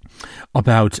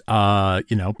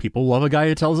people love a guy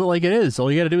who tells it like it is.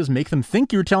 All you got to do is make them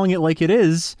think you're telling it like it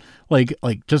is. Like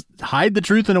just hide the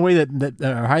truth in a way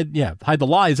hide the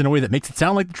lies in a way that makes it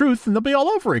sound like the truth, and they'll be all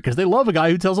over it because they love a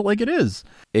guy who tells it like it is.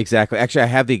 Exactly. Actually, I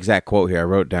have the exact quote here. I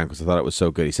wrote it down because I thought it was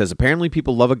so good. He says, apparently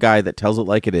people love a guy that tells it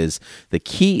like it is. The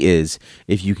key is,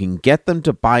 if you can get them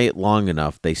to buy it long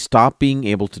enough, they stop being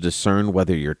able to discern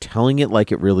whether you're telling it like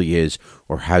it really is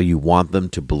or how you want them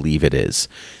to believe it is.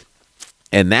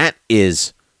 And that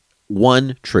is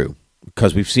true,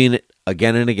 because we've seen it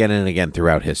again and again and again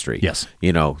throughout history. Yes.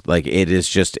 Like it is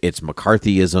just, it's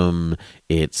McCarthyism.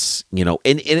 It's,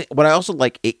 and what I also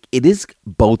like, it is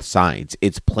both sides.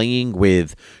 It's playing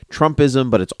with Trumpism,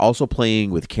 but it's also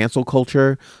playing with cancel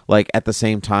culture, like at the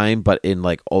same time, but in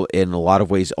a lot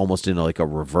of ways, almost in like a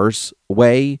reverse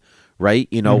way, right?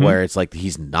 Where it's like,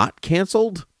 he's not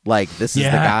canceled. Like, this is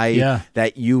the guy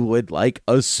that you would like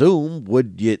assume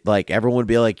everyone would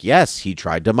be like, yes, he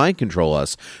tried to mind control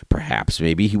us. Perhaps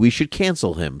maybe we should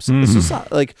cancel him.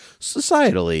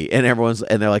 Societally,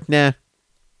 and they're like, nah.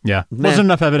 Yeah. Wasn't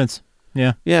enough evidence.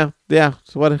 Yeah. Yeah. Yeah.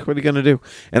 So what are you gonna do?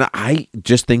 And I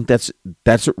just think that's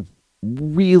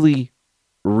really,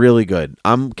 really good.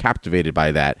 I'm captivated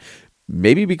by that.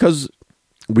 Maybe because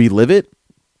we live it,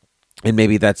 and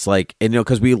maybe that's like, and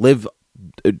because we live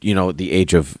the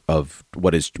age of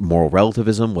what is moral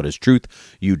relativism, what is truth.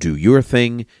 You do your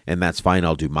thing, and that's fine.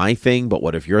 I'll do my thing. But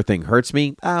what if your thing hurts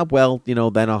me? Well,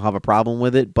 then I'll have a problem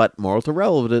with it. But moral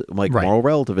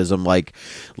relativism, like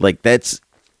that's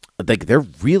like they're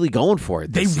really going for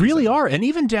it. They really are, and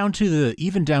even down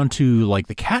to like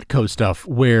the Catco stuff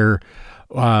where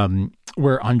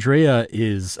Andrea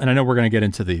is, and I know we're going to get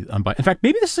into the unbiased. In fact,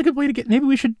 maybe this is a good way to get. Maybe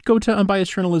we should go to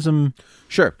unbiased journalism.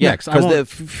 Sure, yeah, next. because the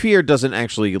fear doesn't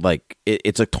actually like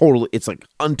it's a total. It's like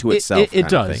unto itself. It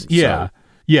does, yeah, so.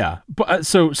 Yeah. But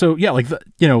so yeah, like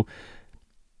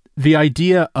the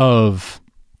idea of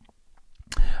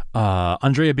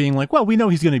Andrea being like, well, we know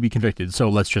he's going to be convicted, so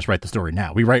let's just write the story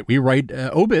now. We write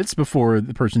obits before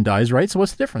the person dies, right? So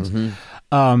what's the difference?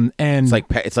 Mm-hmm. And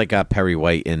it's like Perry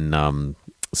White in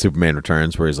Superman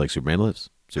Returns, where he's like, Superman lives.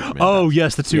 Superman dies.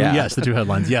 Yes, the two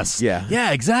headlines. Yes,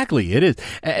 yeah, exactly. It is.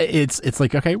 It's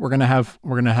like, okay, we're just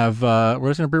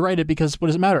gonna rewrite it because what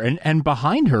does it matter? And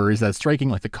behind her is that striking,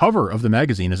 like the cover of the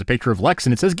magazine is a picture of Lex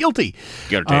and it says guilty.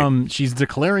 She's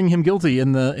declaring him guilty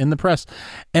in the press,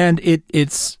 and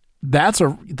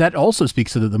that also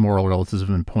speaks to the moral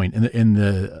relativism point in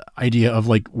the idea of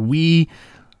like we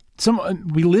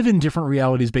live in different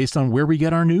realities based on where we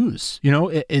get our news.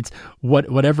 It's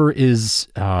whatever is.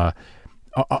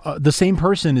 The same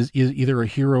person is either a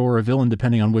hero or a villain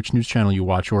depending on which news channel you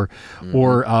watch, or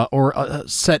a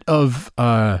set of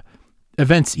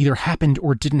events either happened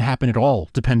or didn't happen at all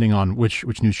depending on which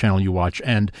news channel you watch.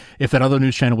 And if that other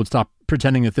news channel would stop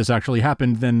pretending that this actually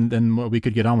happened, then we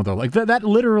could get on with it. Like that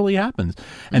literally happens,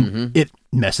 and it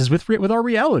messes with our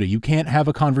reality. You can't have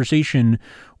a conversation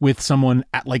with someone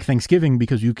at like Thanksgiving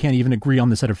because you can't even agree on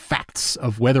the set of facts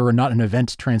of whether or not an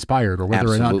event transpired or whether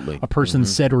or not a person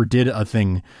said or did a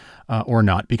thing or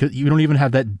not, because you don't even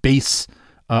have that base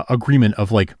agreement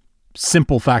of like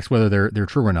simple facts, whether they're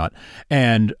true or not.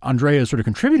 And Andrea is sort of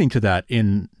contributing to that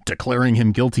in declaring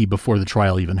him guilty before the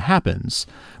trial even happens,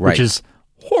 which is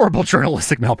horrible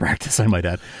journalistic malpractice, I might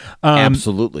add.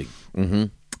 Absolutely. Mm-hmm.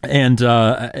 And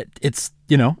it's,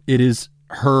 it is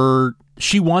her,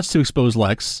 she wants to expose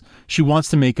Lex. She wants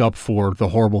to make up for the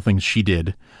horrible things she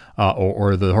did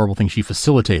or the horrible things she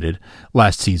facilitated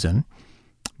last season.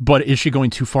 But is she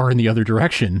going too far in the other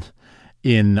direction?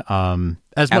 In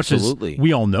as much Absolutely. As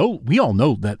we all know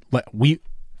that we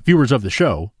viewers of the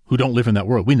show who don't live in that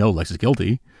world, we know Lex is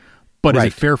guilty. But is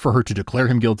it fair for her to declare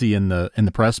him guilty in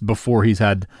the press before he's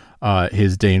had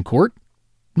his day in court?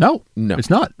 No, it's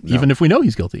not. No. Even if we know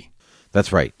he's guilty.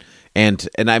 That's right. And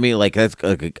I mean, like, that's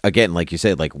again, like you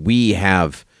said, like we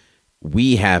have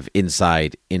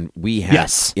inside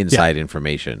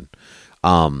information,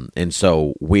 and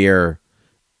so we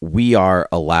are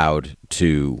allowed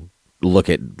to look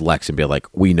at Lex and be like,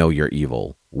 we know you're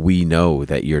evil. We know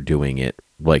that you're doing it,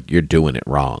 like you're doing it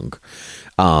wrong.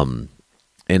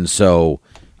 And so,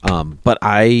 but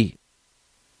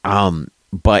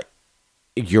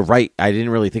you're right. I didn't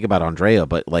really think about Andrea,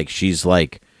 but like, she's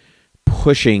like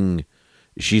pushing,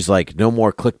 she's like, no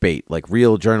more clickbait, like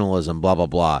real journalism, blah, blah,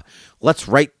 blah. Let's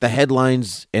write the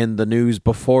headlines and the news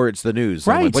before it's the news.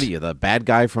 Right. Like, what are you, the bad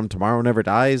guy from Tomorrow Never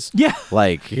Dies? Yeah.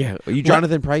 Like, yeah. Are you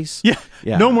Jonathan Pryce? Yeah.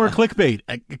 No more clickbait,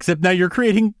 except now you're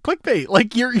creating clickbait.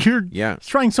 Like you're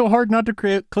trying so hard not to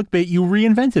create clickbait, you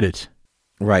reinvented it.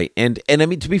 Right. And I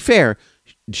mean, to be fair,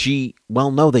 they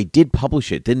did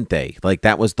publish it, didn't they? Like,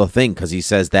 that was the thing, because he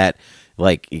says that,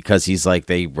 like, because he's like,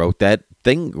 they wrote that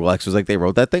thing. Lex was like, they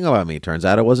wrote that thing about me. It turns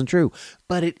out it wasn't true.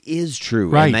 But it is true.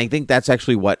 Right. And I think that's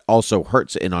actually what also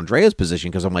hurts in Andrea's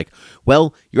position, because I'm like,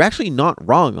 well, you're actually not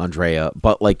wrong, Andrea,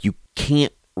 but, like, you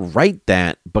can't write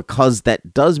that because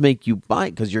that does make you buy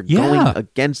it, because you're going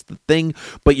against the thing,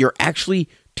 but you're actually,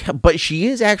 but she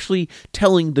is actually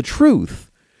telling the truth.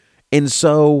 And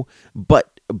so, so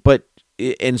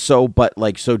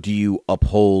do you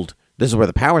uphold, this is where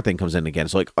the power thing comes in again.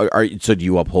 So like, so do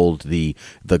you uphold the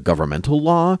governmental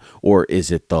law, or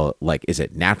is it is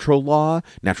it natural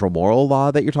moral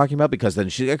law that you're talking about? Because then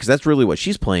because that's really what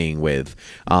she's playing with.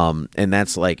 And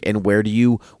that's like, and where do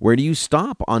you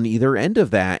stop on either end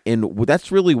of that? And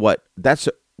that's really what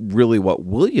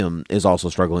William is also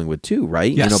struggling with too,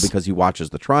 right? Yes. Because he watches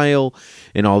the trial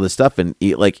and all this stuff, and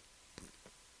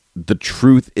the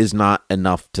truth is not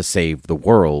enough to save the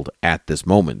world at this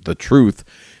moment. The truth,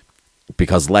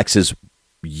 because Lex is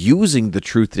using the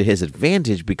truth to his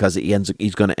advantage, because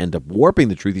he's going to end up warping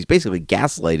the truth. He's basically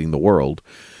gaslighting the world.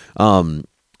 And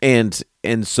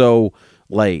so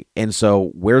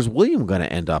where's William going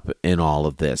to end up in all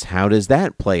of this? How does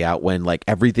that play out when like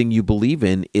everything you believe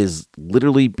in is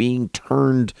literally being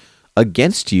turned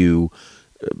against you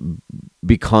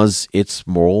because it's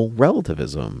moral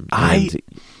relativism?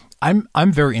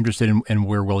 I'm very interested in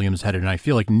where William's headed, and I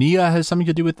feel like Nia has something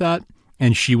to do with that,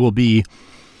 and she will be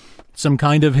some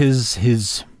kind of his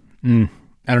I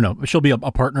don't know, she'll be a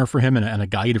partner for him and a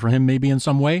guide for him maybe in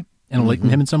some way, and enlighten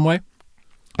him in some way.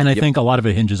 And I think a lot of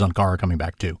it hinges on Kara coming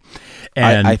back too.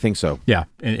 And I think so. Yeah,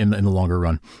 in the longer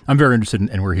run, I'm very interested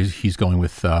in where he's going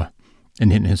with in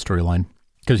his storyline,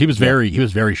 because he was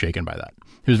very shaken by that.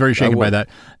 He was very shaken by that,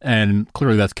 and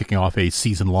clearly that's kicking off a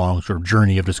season-long sort of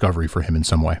journey of discovery for him in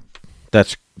some way.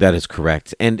 That is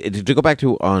correct. And to go back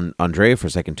to on Andrea for a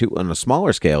second too, on a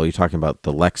smaller scale, you're talking about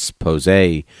the Lex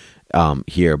Posay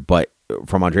here, but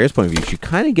from Andrea's point of view,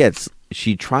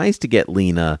 she tries to get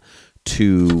Lena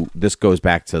to, this goes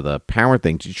back to the power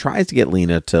thing, she tries to get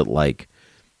Lena to like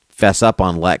fess up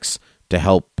on Lex to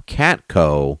help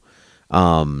Catco,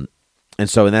 and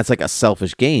that's like a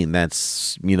selfish gain.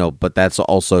 That's, but that's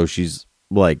also, she's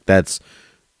like, that's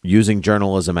using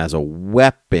journalism as a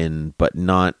weapon, but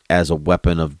not as a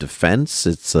weapon of defense.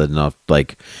 It's enough,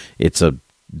 like it's a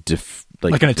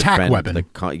like an attack weapon.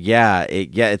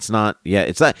 It's not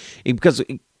because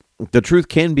the truth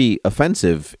can be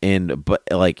offensive in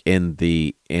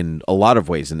a lot of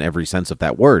ways, in every sense of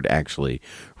that word, actually,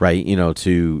 right?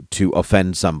 To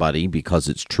offend somebody because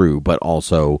it's true, but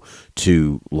also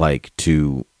to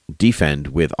defend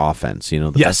with offense.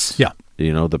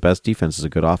 The best defense is a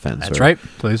good offense. That's right.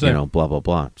 Please say. Blah blah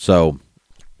blah. So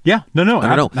yeah, I don't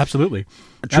know. Absolutely.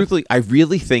 Truthfully, I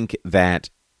really think that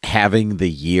having the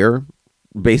year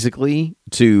basically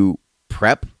to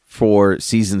prep for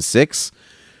season 6.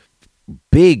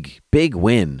 Big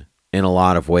win in a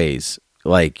lot of ways,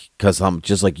 like, because I'm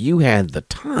just like, you had the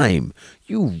time,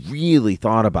 you really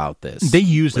thought about this. They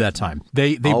used that time.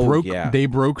 They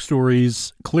broke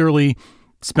stories, clearly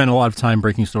spent a lot of time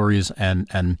breaking stories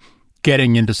and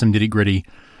getting into some nitty gritty.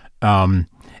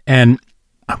 And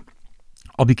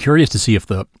I'll be curious to see if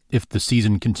the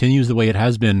season continues the way it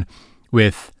has been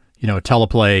with a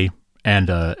teleplay and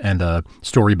a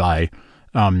story by.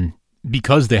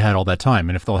 Because they had all that time,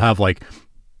 and if they'll have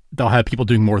people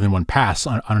doing more than one pass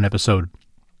on an episode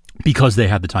because they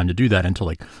had the time to do that, and to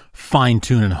like fine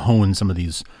tune and hone some of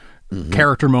these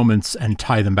character moments and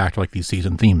tie them back to like these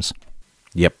season themes.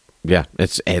 Yep. Yeah.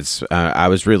 It's I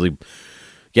was really,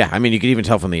 I mean, you could even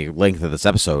tell from the length of this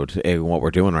episode what we're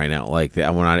doing right now. Like we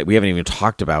haven't even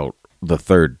talked about the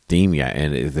third theme yet,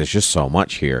 and there's just so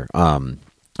much here.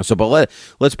 But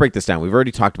let's break this down. We've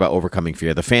already talked about overcoming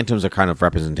fear. The phantoms are kind of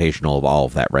representational of all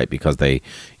of that, right? Because they,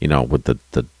 with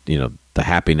the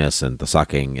happiness and the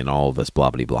sucking and all of this blah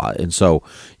blah blah. And so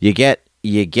you get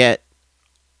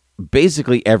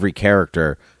basically every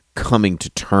character coming to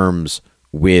terms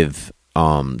with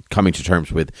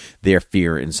their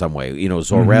fear in some way.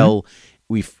 Zor-El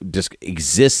just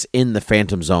exists in the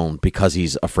Phantom Zone because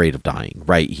he's afraid of dying,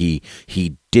 right? He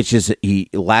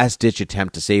last ditch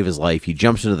attempt to save his life. He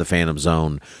jumps into the Phantom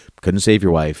Zone. Couldn't save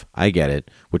your wife. I get it.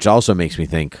 Which also makes me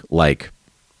think, like,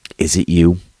 is it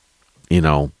you? I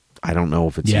don't know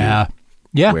if it's you. Yeah.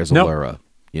 Where's Allura?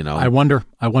 I wonder.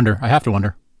 I have to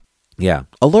wonder. Yeah.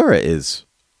 Allura is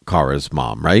Kara's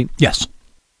mom, right? Yes.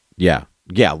 Yeah.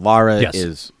 Lara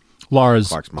is Lara's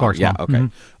Clark's mom. Clark's yeah. mom. Okay.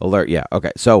 Mm-hmm. Alert. Yeah.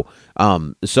 Okay. So,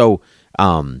 and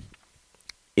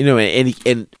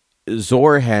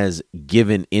Zor has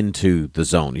given into the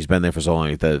zone. He's been there for so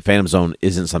long. The Phantom Zone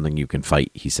isn't something you can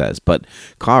fight, he says. But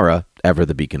Kara, ever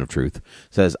the beacon of truth,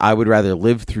 says, I would rather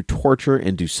live through torture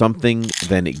and do something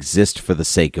than exist for the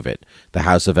sake of it. The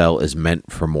House of El is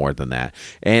meant for more than that.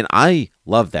 And I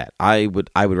love that. I would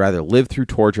rather live through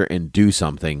torture and do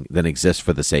something than exist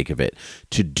for the sake of it.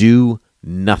 To do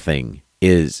nothing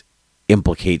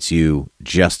implicates you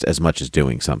just as much as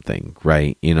doing something,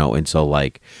 right? And so,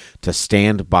 like, to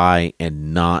stand by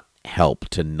and not help,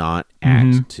 to not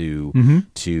act,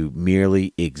 to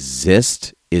merely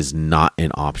exist is not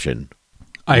an option.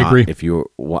 I agree. If you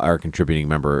are a contributing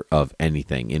member of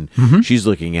anything. And she's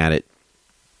looking at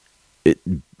it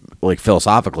like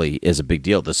philosophically is a big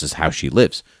deal. This is how she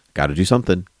lives. Got to do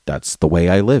something. That's the way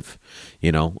I live.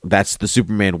 That's the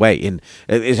Superman way. And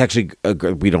it's actually,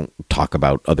 we don't talk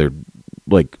about other,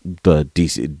 like, the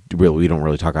DC, really, we don't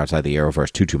really talk outside the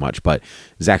Arrowverse too much, but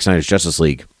Zack Snyder's Justice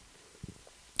League,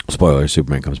 spoiler,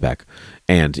 Superman comes back.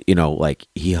 And, like,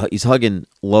 he's hugging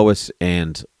Lois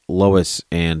and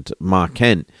Ma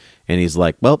Kent, and he's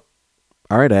like, well,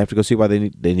 all right, I have to go see why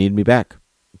they need me back.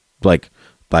 Like,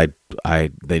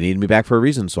 they need me back for a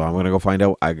reason, so I'm going to go find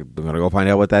out. I'm going to go find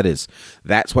out what that is.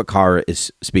 That's what Kara is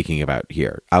speaking about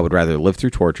here. I would rather live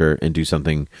through torture and do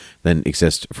something than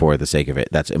exist for the sake of it.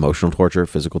 That's emotional torture,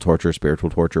 physical torture, spiritual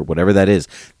torture, whatever that is.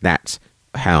 That's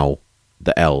how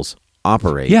the Els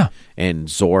operate. Yeah. And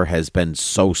Zor has been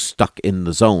so stuck in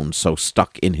the zone, so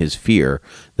stuck in his fear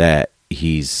that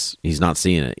he's not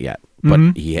seeing it yet.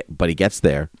 But he gets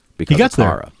there because of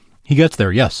Kara. He gets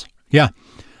there. Yes. Yeah.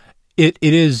 It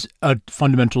is a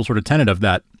fundamental sort of tenet of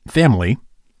that family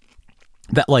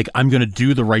that like I'm going to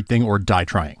do the right thing or die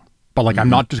trying. But like I'm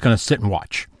not just going to sit and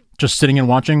watch. Just sitting and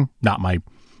watching, not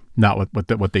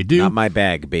what they do. Not my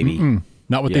bag, baby.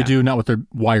 Not what they do, not what they're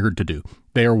wired to do.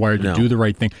 They are wired to do the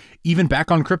right thing. Even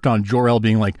back on Krypton, Jor-El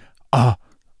being like,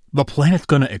 the planet's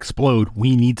going to explode.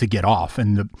 We need to get off.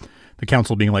 And the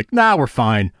council being like, nah, we're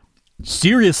fine.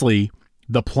 Seriously,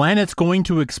 the planet's going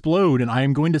to explode and I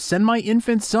am going to send my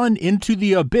infant son into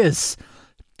the abyss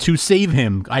to save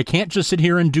him. I can't just sit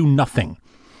here and do nothing.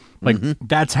 Like,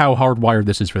 that's how hardwired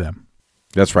this is for them.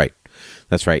 That's right.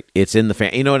 That's right. It's in the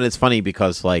you know, and it's funny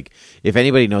because like if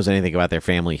anybody knows anything about their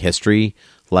family history,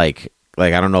 like I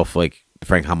don't know if like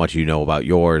Frank, how much you know about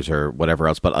yours or whatever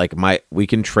else, but like we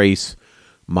can trace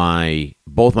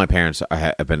both my parents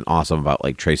have been awesome about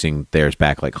like tracing theirs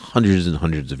back like hundreds and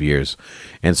hundreds of years,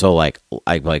 and so like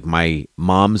my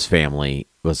mom's family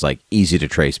was like easy to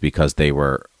trace because they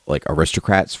were like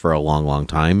aristocrats for a long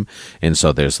time, and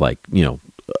so there's like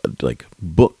like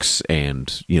books and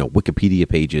Wikipedia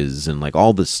pages and like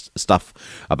all this stuff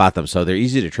about them, so they're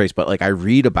easy to trace. But like I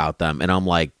read about them and I'm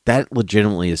like, that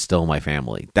legitimately is still my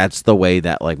family. That's the way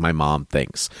that like my mom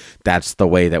thinks. That's the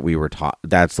way that we were taught.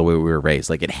 That's the way we were raised.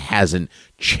 Like it hasn't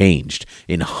changed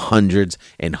in hundreds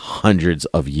and hundreds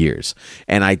of years,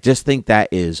 and I just think that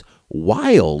is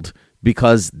wild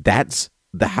because that's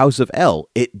the House of El.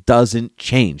 It doesn't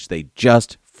change. They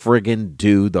just friggin'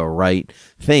 do the right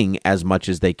thing as much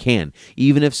as they can.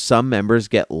 Even if some members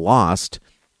get lost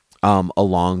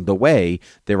along the way,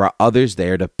 there are others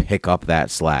there to pick up that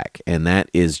slack. And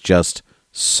that is just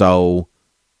so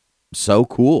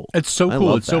cool. It's so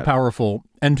cool. It's so powerful.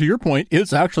 And to your point,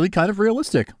 it's actually kind of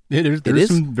realistic. There's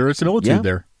some verisimilitude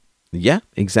there. Yeah,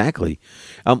 exactly.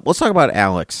 Let's talk about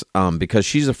Alex because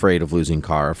she's afraid of losing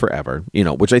Kara forever,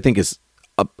 which I think is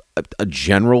a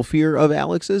general fear of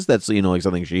Alex's. That's like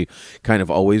something she kind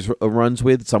of always runs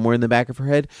with somewhere in the back of her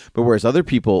head. But whereas other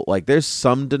people, like, there's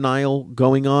some denial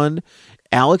going on,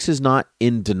 Alex is not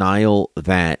in denial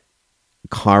that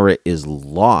Kara is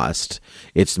lost.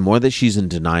 It's more that she's in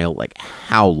denial, like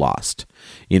how lost,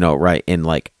 right, and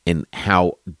like and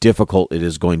how difficult it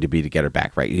is going to be to get her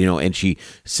back, right, and she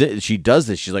does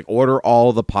this. She's like, order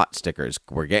all the pot stickers.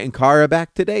 We're getting Kara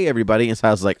back today, everybody. And so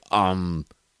I was like,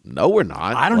 no, we're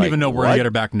not. I don't even know we're going to get her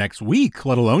back next week,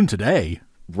 let alone today.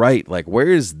 Right. Like, where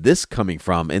is this coming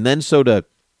from? And then so to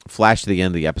flash to the end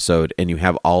of the episode and you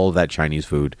have all of that Chinese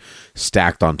food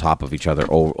stacked on top of each other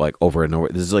over and over.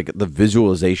 This is like the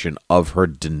visualization of her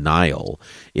denial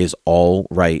is all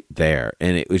right there.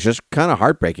 And it was just kind of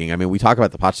heartbreaking. I mean, we talk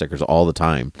about the pot stickers all the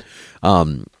time.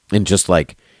 And just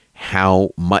like how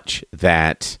much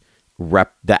that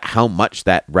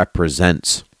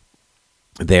represents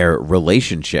their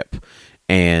relationship,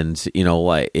 and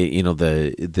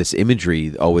this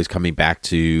imagery always coming back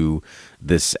to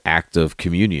this act of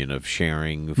communion, of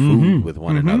sharing food with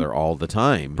one another all the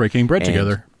time, breaking bread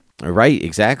together, right?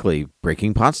 Exactly,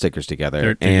 breaking pot stickers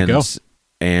together. There you go.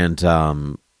 And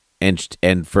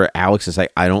for Alex to say,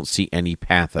 I don't see any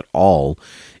path at all,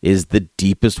 is the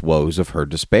deepest woes of her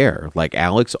despair. Like,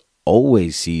 Alex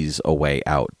always sees a way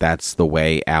out. That's the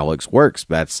way Alex works.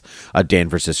 That's a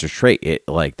Danvers sisters trait.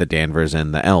 Like the Danvers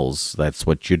and the Els, that's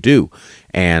what you do.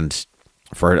 And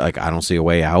for like, I don't see a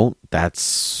way out.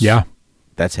 That's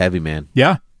heavy, man.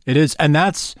 Yeah, it is. And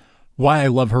that's why I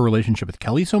love her relationship with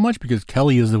Kelly so much, because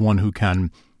Kelly is the one who can,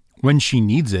 when she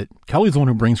needs it, Kelly's the one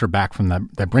who brings her back from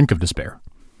that brink of despair.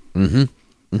 Who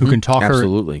can talk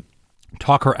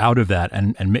her out of that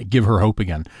and give her hope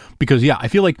again. Because I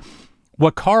feel like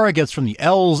what Kara gets from the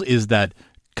Els is that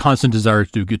constant desire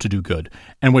to do good.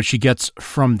 And what she gets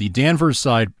from the Danvers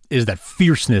side is that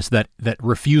fierceness, that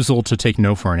refusal to take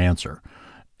no for an answer.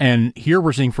 And here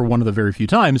we're seeing, for one of the very few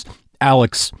times,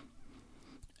 Alex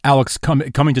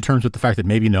coming to terms with the fact that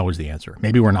maybe no is the answer.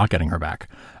 Maybe we're not getting her back.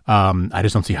 I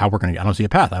just don't see how I don't see a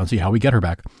path. I don't see how we get her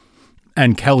back.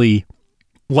 And Kelly,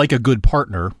 like a good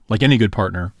partner, like any good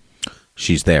partner,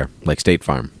 she's there, like State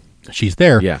Farm. She's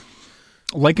there. Yeah.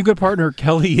 Like a good partner,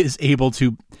 Kelly is able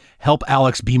to help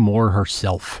Alex be more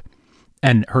herself.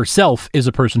 And herself is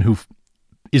a person who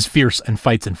is fierce and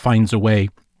fights and finds a way,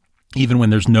 even when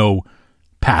there's no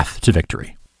path to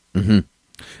victory.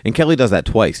 And Kelly does that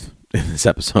twice in this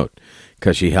episode,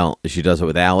 because she does it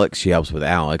with Alex. She helps with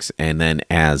Alex, and then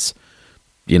as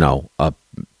a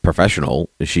professional,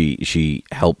 she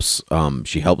helps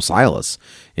Silas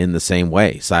in the same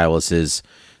way. Silas's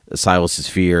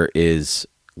fear is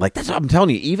Like, that's what I'm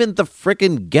telling you. Even the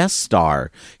freaking guest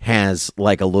star has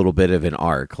like a little bit of an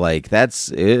arc. Like,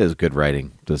 it is good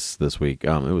writing this week. It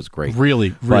was great.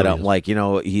 Really. But like,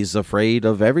 he's afraid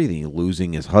of everything.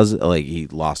 Losing his husband. Like, he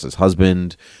lost his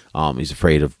husband. He's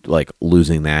afraid of like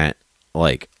losing that.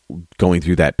 Like, going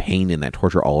through that pain and that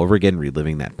torture all over again,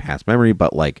 reliving that past memory.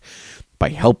 But like, by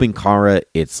helping Kara,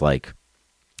 it's like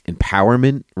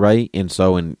empowerment, right? And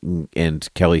so and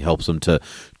Kelly helps him to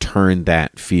turn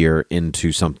that fear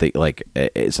into something like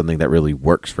something that really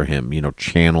works for him,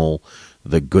 channel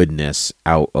the goodness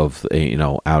out of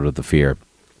the fear.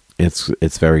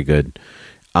 It's very good.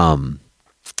 And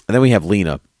then we have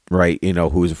Lena, right,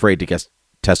 who's afraid to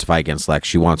testify against Lex.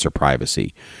 She wants her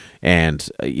privacy. And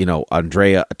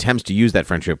Andrea attempts to use that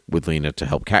friendship with Lena to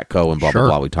help Catco and blah blah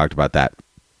blah. We talked about that.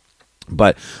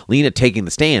 But Lena taking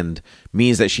the stand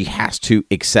means that she has to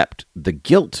accept the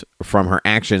guilt from her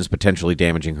actions potentially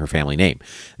damaging her family name.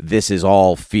 This is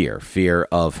all fear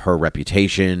of her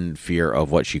reputation, fear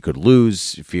of what she could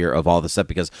lose, fear of all this stuff,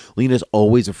 because Lena's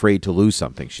always afraid to lose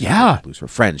something. She's afraid to lose her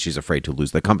friends. She's afraid to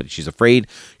lose the company.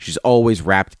 She's always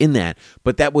wrapped in that.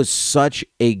 But that was such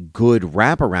a good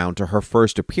wraparound to her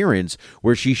first appearance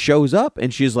where she shows up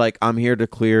and she's like, I'm here to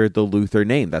clear the Luthor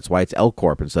name. That's why it's L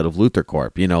Corp instead of Luthor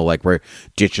Corp. Like, we're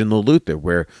ditching the Luthor,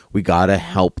 where we gotta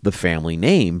help the family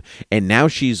name. And now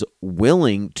she's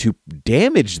willing to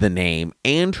damage the name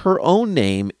and her own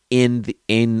name in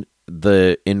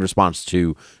response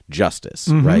to justice,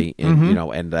 right? And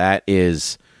and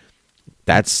that's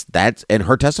and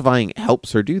her testifying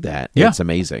helps her do that. Yeah. It's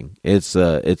amazing.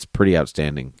 It's pretty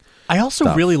outstanding. I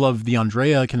also really love the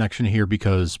Andrea connection here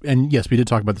because, and yes, we did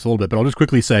talk about this a little bit, but I'll just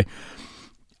quickly say,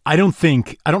 I don't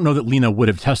know that Lena would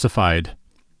have testified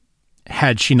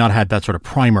had she not had that sort of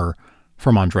primer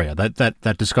from Andrea,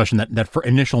 that discussion, that for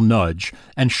initial nudge.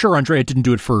 And sure, Andrea didn't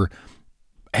do it for,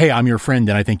 hey, I'm your friend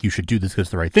and I think you should do this because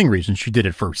it's the right thing reasons. She did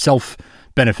it for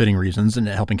self-benefiting reasons and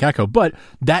helping Catco. But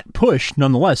that push,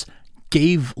 nonetheless,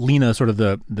 gave Lena sort of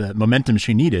the momentum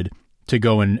she needed to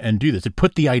go and do this. It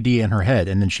put the idea in her head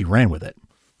and then she ran with it.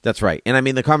 That's right. And I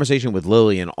mean, the conversation with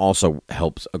Lillian also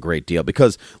helps a great deal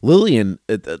because Lillian,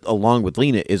 along with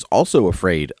Lena, is also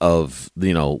afraid of,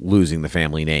 losing the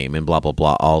family name and blah, blah,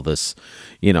 blah, all this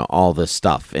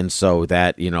stuff. And so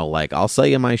that, like, I'll sell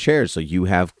you my shares so you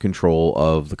have control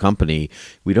of the company.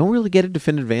 We don't really get a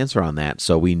definitive answer on that.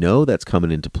 So we know that's coming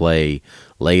into play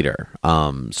later.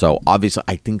 So obviously,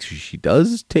 I think she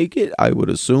does take it, I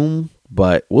would assume,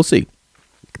 but we'll see.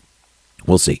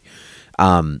 We'll see.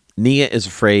 Nia is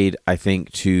afraid, I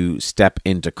think, to step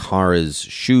into Kara's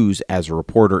shoes as a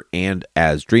reporter and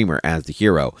as Dreamer, as the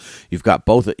hero. You've got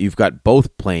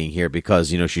both playing here because,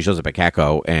 she shows up at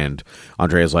Catco and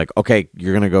Andrea's like, okay,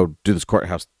 you're going to go do this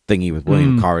courthouse thingy with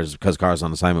William because Kara's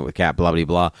on assignment with Cat, blah, blah,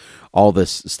 blah, all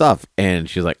this stuff. And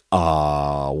she's like,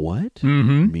 what?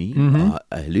 Me?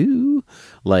 Hello?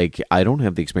 Like, I don't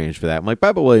have the experience for that. I'm like,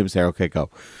 Baba Williams there. Okay, go.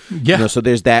 Yeah. So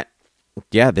there's that.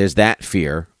 Yeah, there's that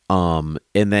fear. And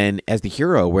then as the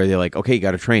hero, where they're like, okay, you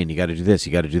got to train, you got to do this,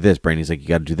 you got to do this. Brainy's like, you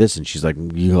got to do this, and she's like,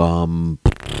 I'm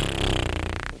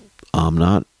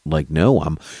not. Like,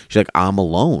 no, she's like, I'm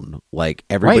alone. Like,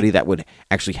 everybody that would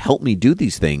actually help me do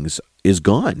these things is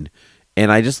gone.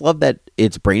 And I just love that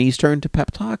it's Brainy's turn to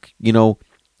pep talk,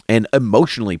 and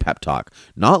emotionally pep talk,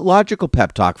 not logical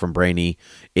pep talk from Brainy.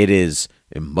 It is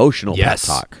emotional pep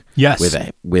talk. Yes,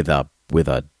 with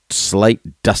a slight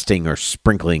dusting or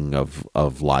sprinkling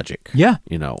of logic. Yeah.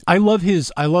 I love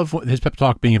his pep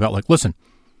talk being about, like, listen,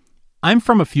 I'm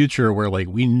from a future where, like,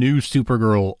 we knew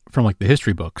Supergirl from, like, the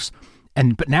history books,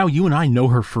 but now you and I know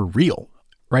her for real,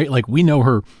 right? Like, we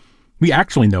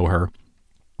actually know her,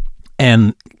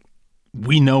 and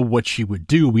we know what she would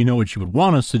do. We know what she would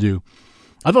want us to do.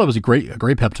 I thought it was a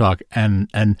great pep talk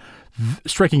and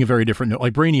striking a very different note.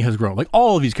 Like, Brainy has grown. Like,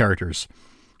 all of these characters,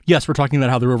 yes, we're talking about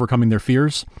how they're overcoming their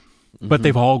fears, but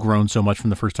they've all grown so much from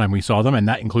the first time we saw them, and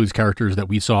that includes characters that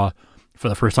we saw for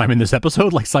the first time in this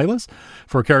episode, like Silas,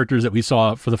 for characters that we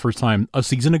saw for the first time a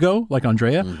season ago, like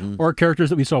Andrea, or characters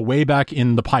that we saw way back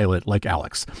in the pilot, like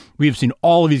Alex. We have seen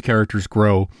all of these characters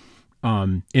grow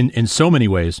in so many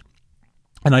ways,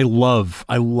 and I love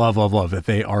that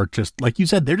they are just, like you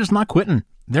said, they're just not quitting.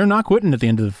 They're not quitting at the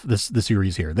end of the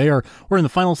series here. We're in the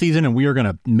final season, and we are going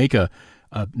to make a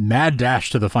mad dash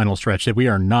to the final stretch. That we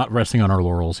are not resting on our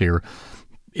laurels here.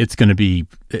 It's going to be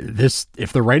this.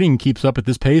 If the writing keeps up at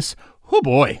this pace, oh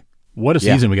boy, what a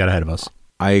season we got ahead of us.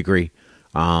 I agree.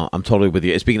 I'm totally with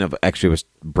you. Speaking of, actually, it was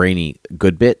Brainy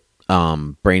good bit.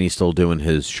 Brainy's still doing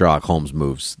his Sherlock Holmes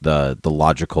moves, the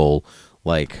logical,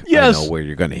 like, yes. I know where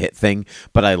you're going to hit thing.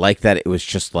 But I like that it was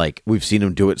just like, we've seen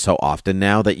him do it so often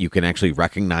now that you can actually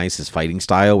recognize his fighting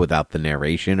style without the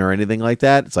narration or anything like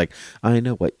that. It's like, I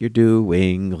know what you're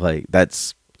doing. Like,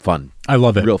 that's fun. I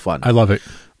love it. Real fun. I love it.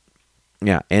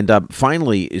 Yeah. And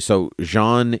finally, so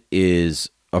Jean is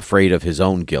afraid of his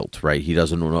own guilt, right? He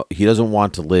doesn't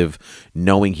want to live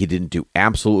knowing he didn't do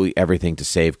absolutely everything to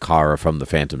save Kara from the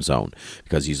Phantom Zone,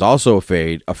 because he's also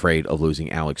afraid of losing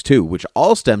Alex too, which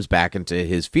all stems back into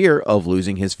his fear of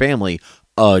losing his family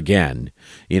again.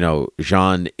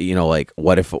 Jean, like,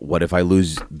 what if I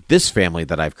lose this family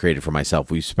that I've created for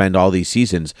myself? We spend all these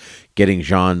seasons getting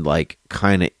Jean like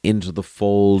kind of into the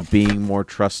fold, being more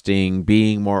trusting,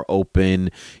 being more open.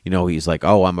 He's like,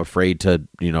 oh, I'm afraid to,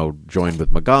 join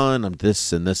with M'gann. I'm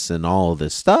this and all of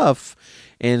this stuff.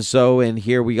 And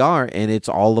here we are, and it's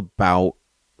all about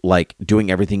like doing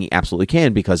everything he absolutely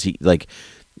can, because he like,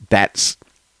 that's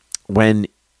when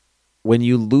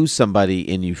you lose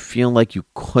somebody and you feel like you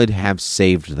could have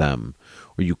saved them,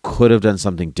 or you could have done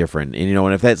something different. And,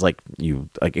 and if that's like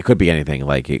it could be anything.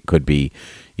 Like, it could be,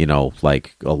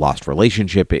 like a lost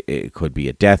relationship. It could be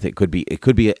a death. It could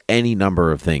be any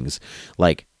number of things.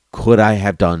 Like, could I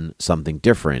have done something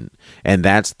different? And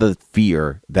that's the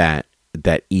fear that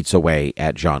eats away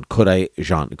at Jean. Could I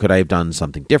have done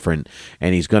something different?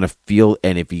 And he's going to feel,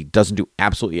 and if he doesn't do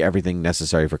absolutely everything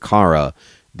necessary for Kara,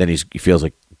 then he feels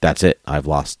like, that's it. I've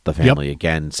lost the family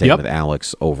again. Same with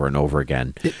Alex over and over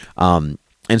again. And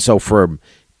so for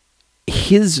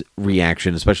his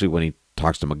reaction, especially when he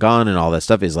talks to M'gann and all that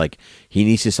stuff, is like, he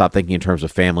needs to stop thinking in terms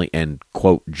of family and,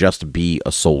 quote, just be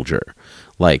a soldier.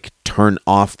 Like, turn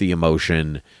off the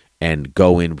emotion and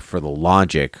go in for the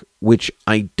logic, which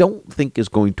I don't think is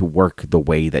going to work the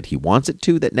way that he wants it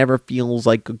to. That never feels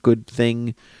like a good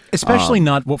thing. Especially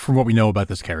not from what we know about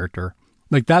this character.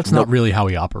 Like, that's not really how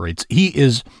he operates. He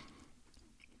is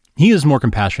more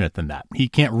compassionate than that. He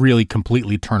can't really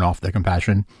completely turn off the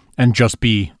compassion and just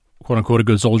be, quote unquote, a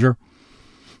good soldier.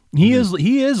 He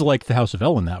is like the House of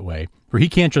L in that way, where he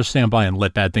can't just stand by and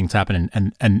let bad things happen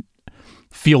and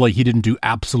feel like he didn't do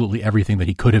absolutely everything that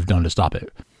he could have done to stop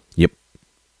it. Yep.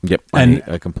 And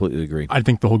I completely agree. I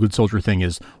think the whole good soldier thing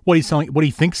is what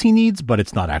he thinks he needs, but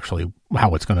it's not actually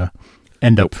how it's going to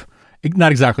end up.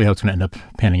 Not exactly how it's going to end up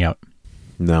panning out.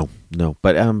 No.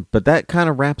 But that kind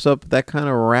of wraps up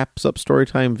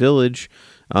Storytime Village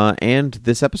and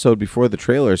this episode before the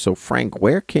trailer. So, Frank,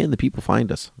 where can the people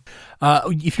find us?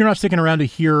 If you're not sticking around to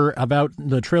hear about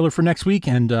the trailer for next week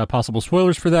and possible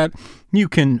spoilers for that, you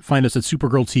can find us at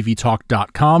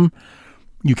supergirltvtalk.com.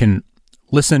 You can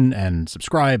listen and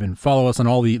subscribe and follow us on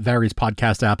all the various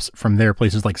podcast apps from there,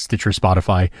 places like Stitcher,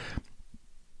 Spotify,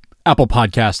 Apple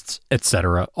Podcasts,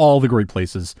 etc. All the great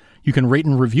places. You can rate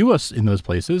and review us in those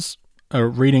places. A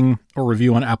rating or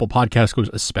review on Apple Podcasts goes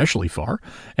especially far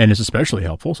and is especially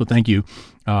helpful. So thank you.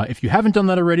 If you haven't done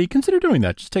that already, consider doing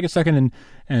that. Just take a second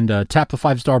and tap the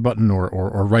 5-star button or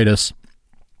write us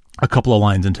a couple of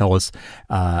lines and tell us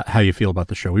how you feel about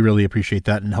the show. We really appreciate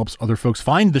that, and helps other folks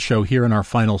find the show here in our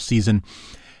final season.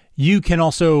 You can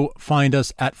also find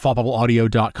us at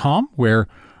thoughtbubbleaudio.com, where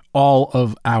all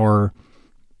of our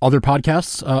other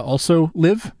podcasts also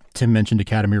live. Tim mentioned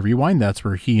Academy Rewind. That's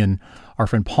where he and our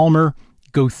friend Palmer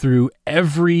go through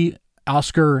every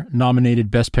Oscar-nominated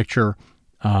Best Picture,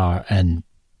 and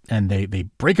they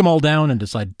break them all down and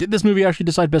decide, did this movie actually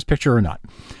decide Best Picture or not?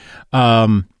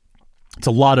 It's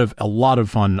a lot of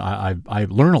fun. I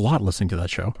learn a lot listening to that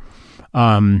show.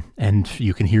 And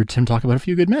you can hear Tim talk about a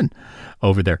few good men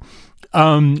over there.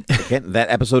 Again, that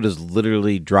episode is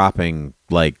literally dropping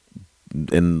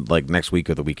in next week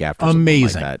or the week after.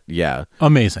 Amazing. Like that. Yeah.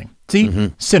 Amazing. See?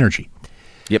 Synergy.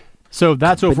 Yep. So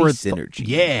that's over at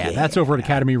Synergy. That's over at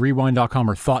academyrewind.com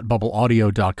or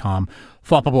thoughtbubbleaudio.com.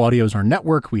 Thought Bubble Audio is our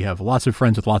network. We have lots of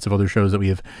friends with lots of other shows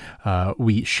that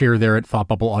we share there at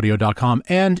thoughtbubbleaudio.com.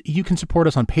 And you can support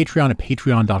us on Patreon at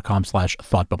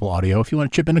patreon.com/thoughtbubbleaudio if you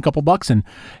want to chip in a couple bucks and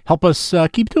help us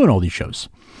keep doing all these shows.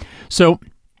 So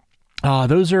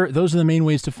those are the main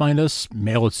ways to find us.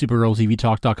 Mail at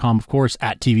supergirltvtalk.com, of course,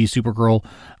 at TV Supergirl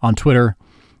on Twitter.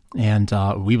 And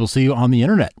we will see you on the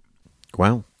internet.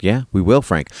 Well, yeah, we will,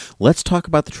 Frank. Let's talk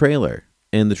about the trailer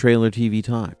and the trailer TV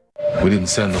talk. We didn't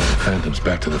send all the Phantoms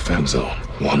back to the Phantom Zone.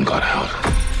 One got out.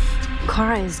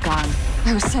 Kara is gone.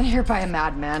 I was sent here by a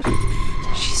madman.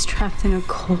 She's trapped in a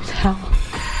cold hell.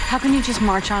 How can you just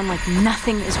march on like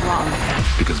nothing is wrong?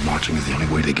 Because marching is the only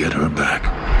way to get her back.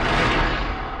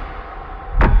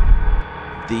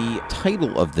 The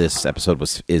title of this episode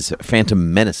is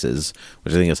Phantom Menaces,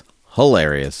 which I think is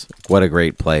Hilarious. What a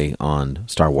great play on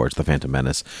Star Wars: The Phantom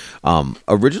Menace.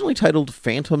 Originally titled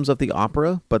Phantoms of the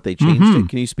Opera, but they changed it.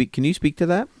 Can you speak to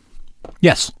that?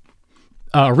 Yes.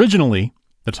 Originally,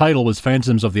 the title was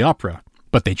Phantoms of the Opera,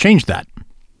 but they changed that.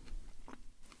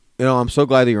 You know, I'm so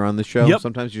glad that you're on the show. Yep.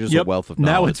 Sometimes you're just a wealth of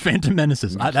knowledge. Now it's Phantom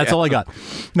Menaces. That's all I got.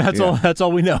 That's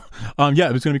all we know. Yeah,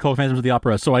 it was going to be called Phantoms of the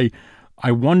Opera. So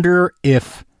I wonder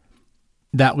if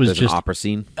that was just an opera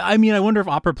scene. I mean, I wonder if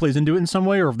opera plays into it in some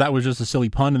way, or if that was just a silly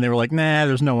pun, and they were like, "Nah,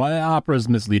 there's no opera's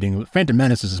misleading. Phantom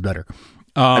Menaces is better."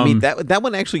 I mean, that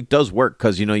one actually does work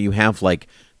because you have like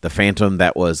the Phantom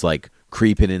that was like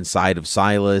creeping inside of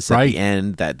Silas at the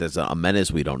end. That there's a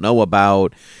menace we don't know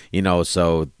about.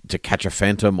 So to catch a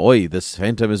Phantom, this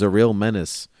Phantom is a real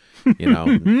menace.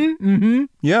 Yeah.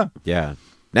 Yeah.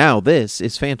 Now this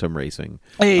is Phantom Racing.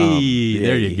 Hey,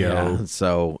 there you go. Yeah.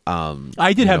 So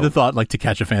I did have the thought like to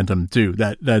catch a Phantom too.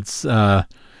 That's so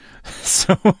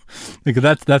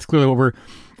because that's clearly what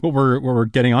we're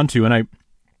getting onto. And I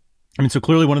mean, so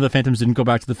clearly one of the Phantoms didn't go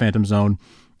back to the Phantom Zone,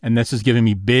 and this is giving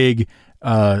me big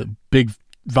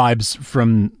vibes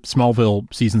from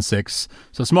Smallville season 6.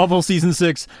 So Smallville season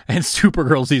 6 and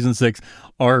Supergirl season 6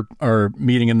 are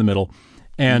meeting in the middle,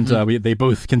 and they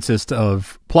both consist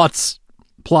of plots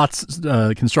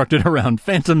constructed around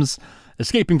Phantoms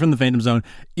escaping from the Phantom Zone.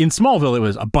 In Smallville, it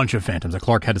was a bunch of Phantoms that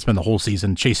Clark had to spend the whole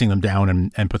season chasing them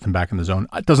down and put them back in the zone.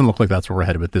 It doesn't look like that's where we're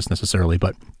headed with this necessarily,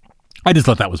 but I just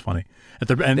thought that was funny.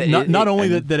 Not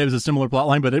only that it was a similar plot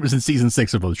line, but it was in season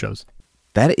 6 of both shows.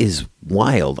 That is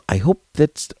wild. I hope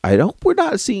we're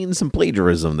not seeing some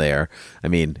plagiarism there. I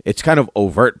mean, it's kind of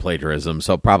overt plagiarism,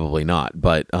 so probably not,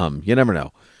 but you never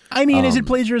know. I mean, is it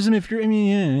plagiarism they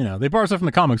borrow stuff from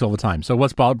the comics all the time, so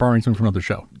what's borrowing something from another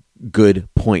show? Good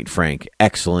point, Frank.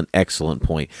 Excellent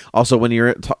point. Also, when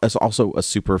it's also a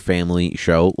super family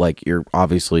show, like you're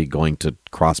obviously going to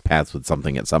cross paths with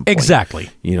something at some point.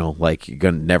 Exactly. Like you're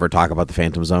going to never talk about the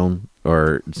Phantom Zone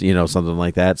or, something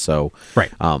like that. So,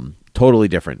 right. Totally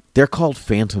different. They're called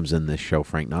Phantoms in this show,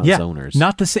 Frank, not zoners.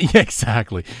 Not the same. Yeah,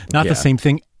 exactly. Not the same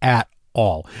thing at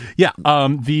all. Yeah.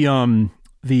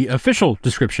 The official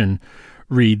description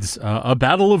reads, a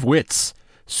battle of wits.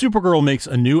 Supergirl makes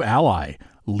a new ally.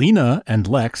 Lena and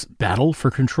Lex battle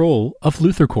for control of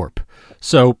Luthor Corp.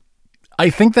 So I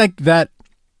think that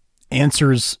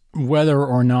answers whether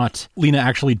or not Lena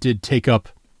actually did take up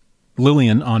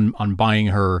Lillian on buying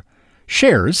her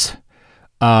shares.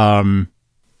 If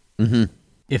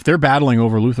they're battling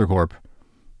over Luthor Corp,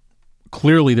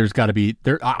 clearly there's got to be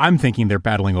I'm thinking they're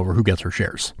battling over who gets her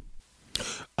shares.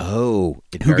 Oh,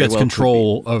 who gets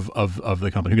control of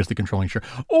the company? Who gets the controlling share?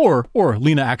 Or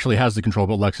Lena actually has the control,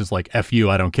 but Lex is like, "F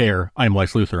you, I don't care. I'm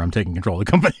Lex Luthor. I'm taking control of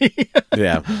the company."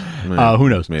 Yeah. Who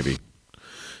knows? Maybe.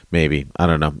 I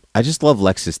don't know. I just love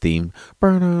Lex's theme.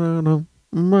 It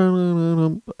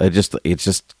just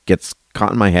gets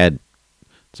caught in my head.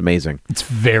 It's amazing. It's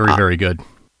very, very good.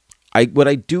 What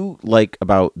I do like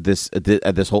about this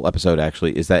whole episode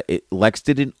actually is that Lex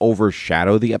didn't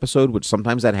overshadow the episode, which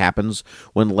sometimes that happens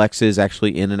when Lex is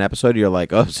actually in an episode. You're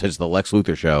like, oh, it's the Lex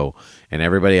Luthor show, and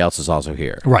everybody else is also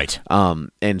here, right?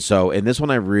 And so in this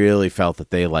one, I really felt that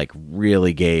they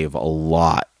really gave a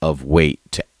lot of weight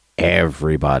to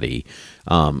everybody,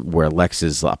 where Lex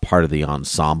is a part of the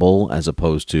ensemble as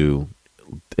opposed to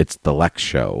it's the Lex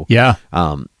show. Yeah.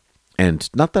 And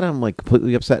not that I'm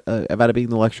completely upset about it being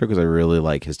the Lex show, because I really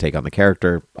like his take on the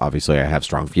character. Obviously, I have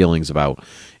strong feelings about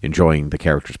enjoying the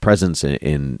character's presence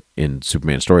in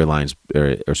Superman storylines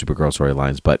or Supergirl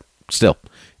storylines, but still,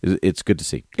 it's good to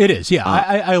see. It is, yeah.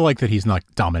 I like that he's not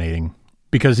dominating,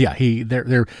 because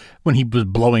they're when he was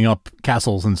blowing up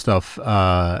castles and stuff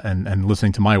and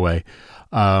listening to My Way,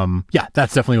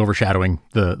 that's definitely overshadowing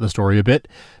the story a bit.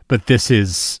 But this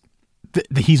is.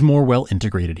 He's more well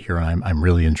integrated here, and I'm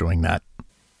really enjoying that.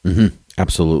 Mm-hmm.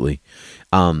 Absolutely.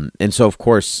 And so, of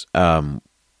course,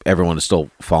 everyone is still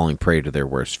falling prey to their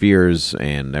worst fears,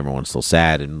 and everyone's still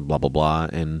sad and blah, blah, blah.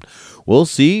 And we'll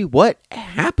see what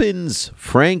happens,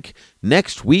 Frank,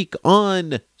 next week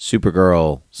on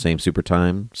Supergirl. Same super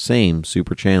time, same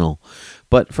super channel.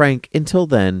 But, Frank, until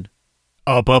then...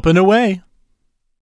 Up and away.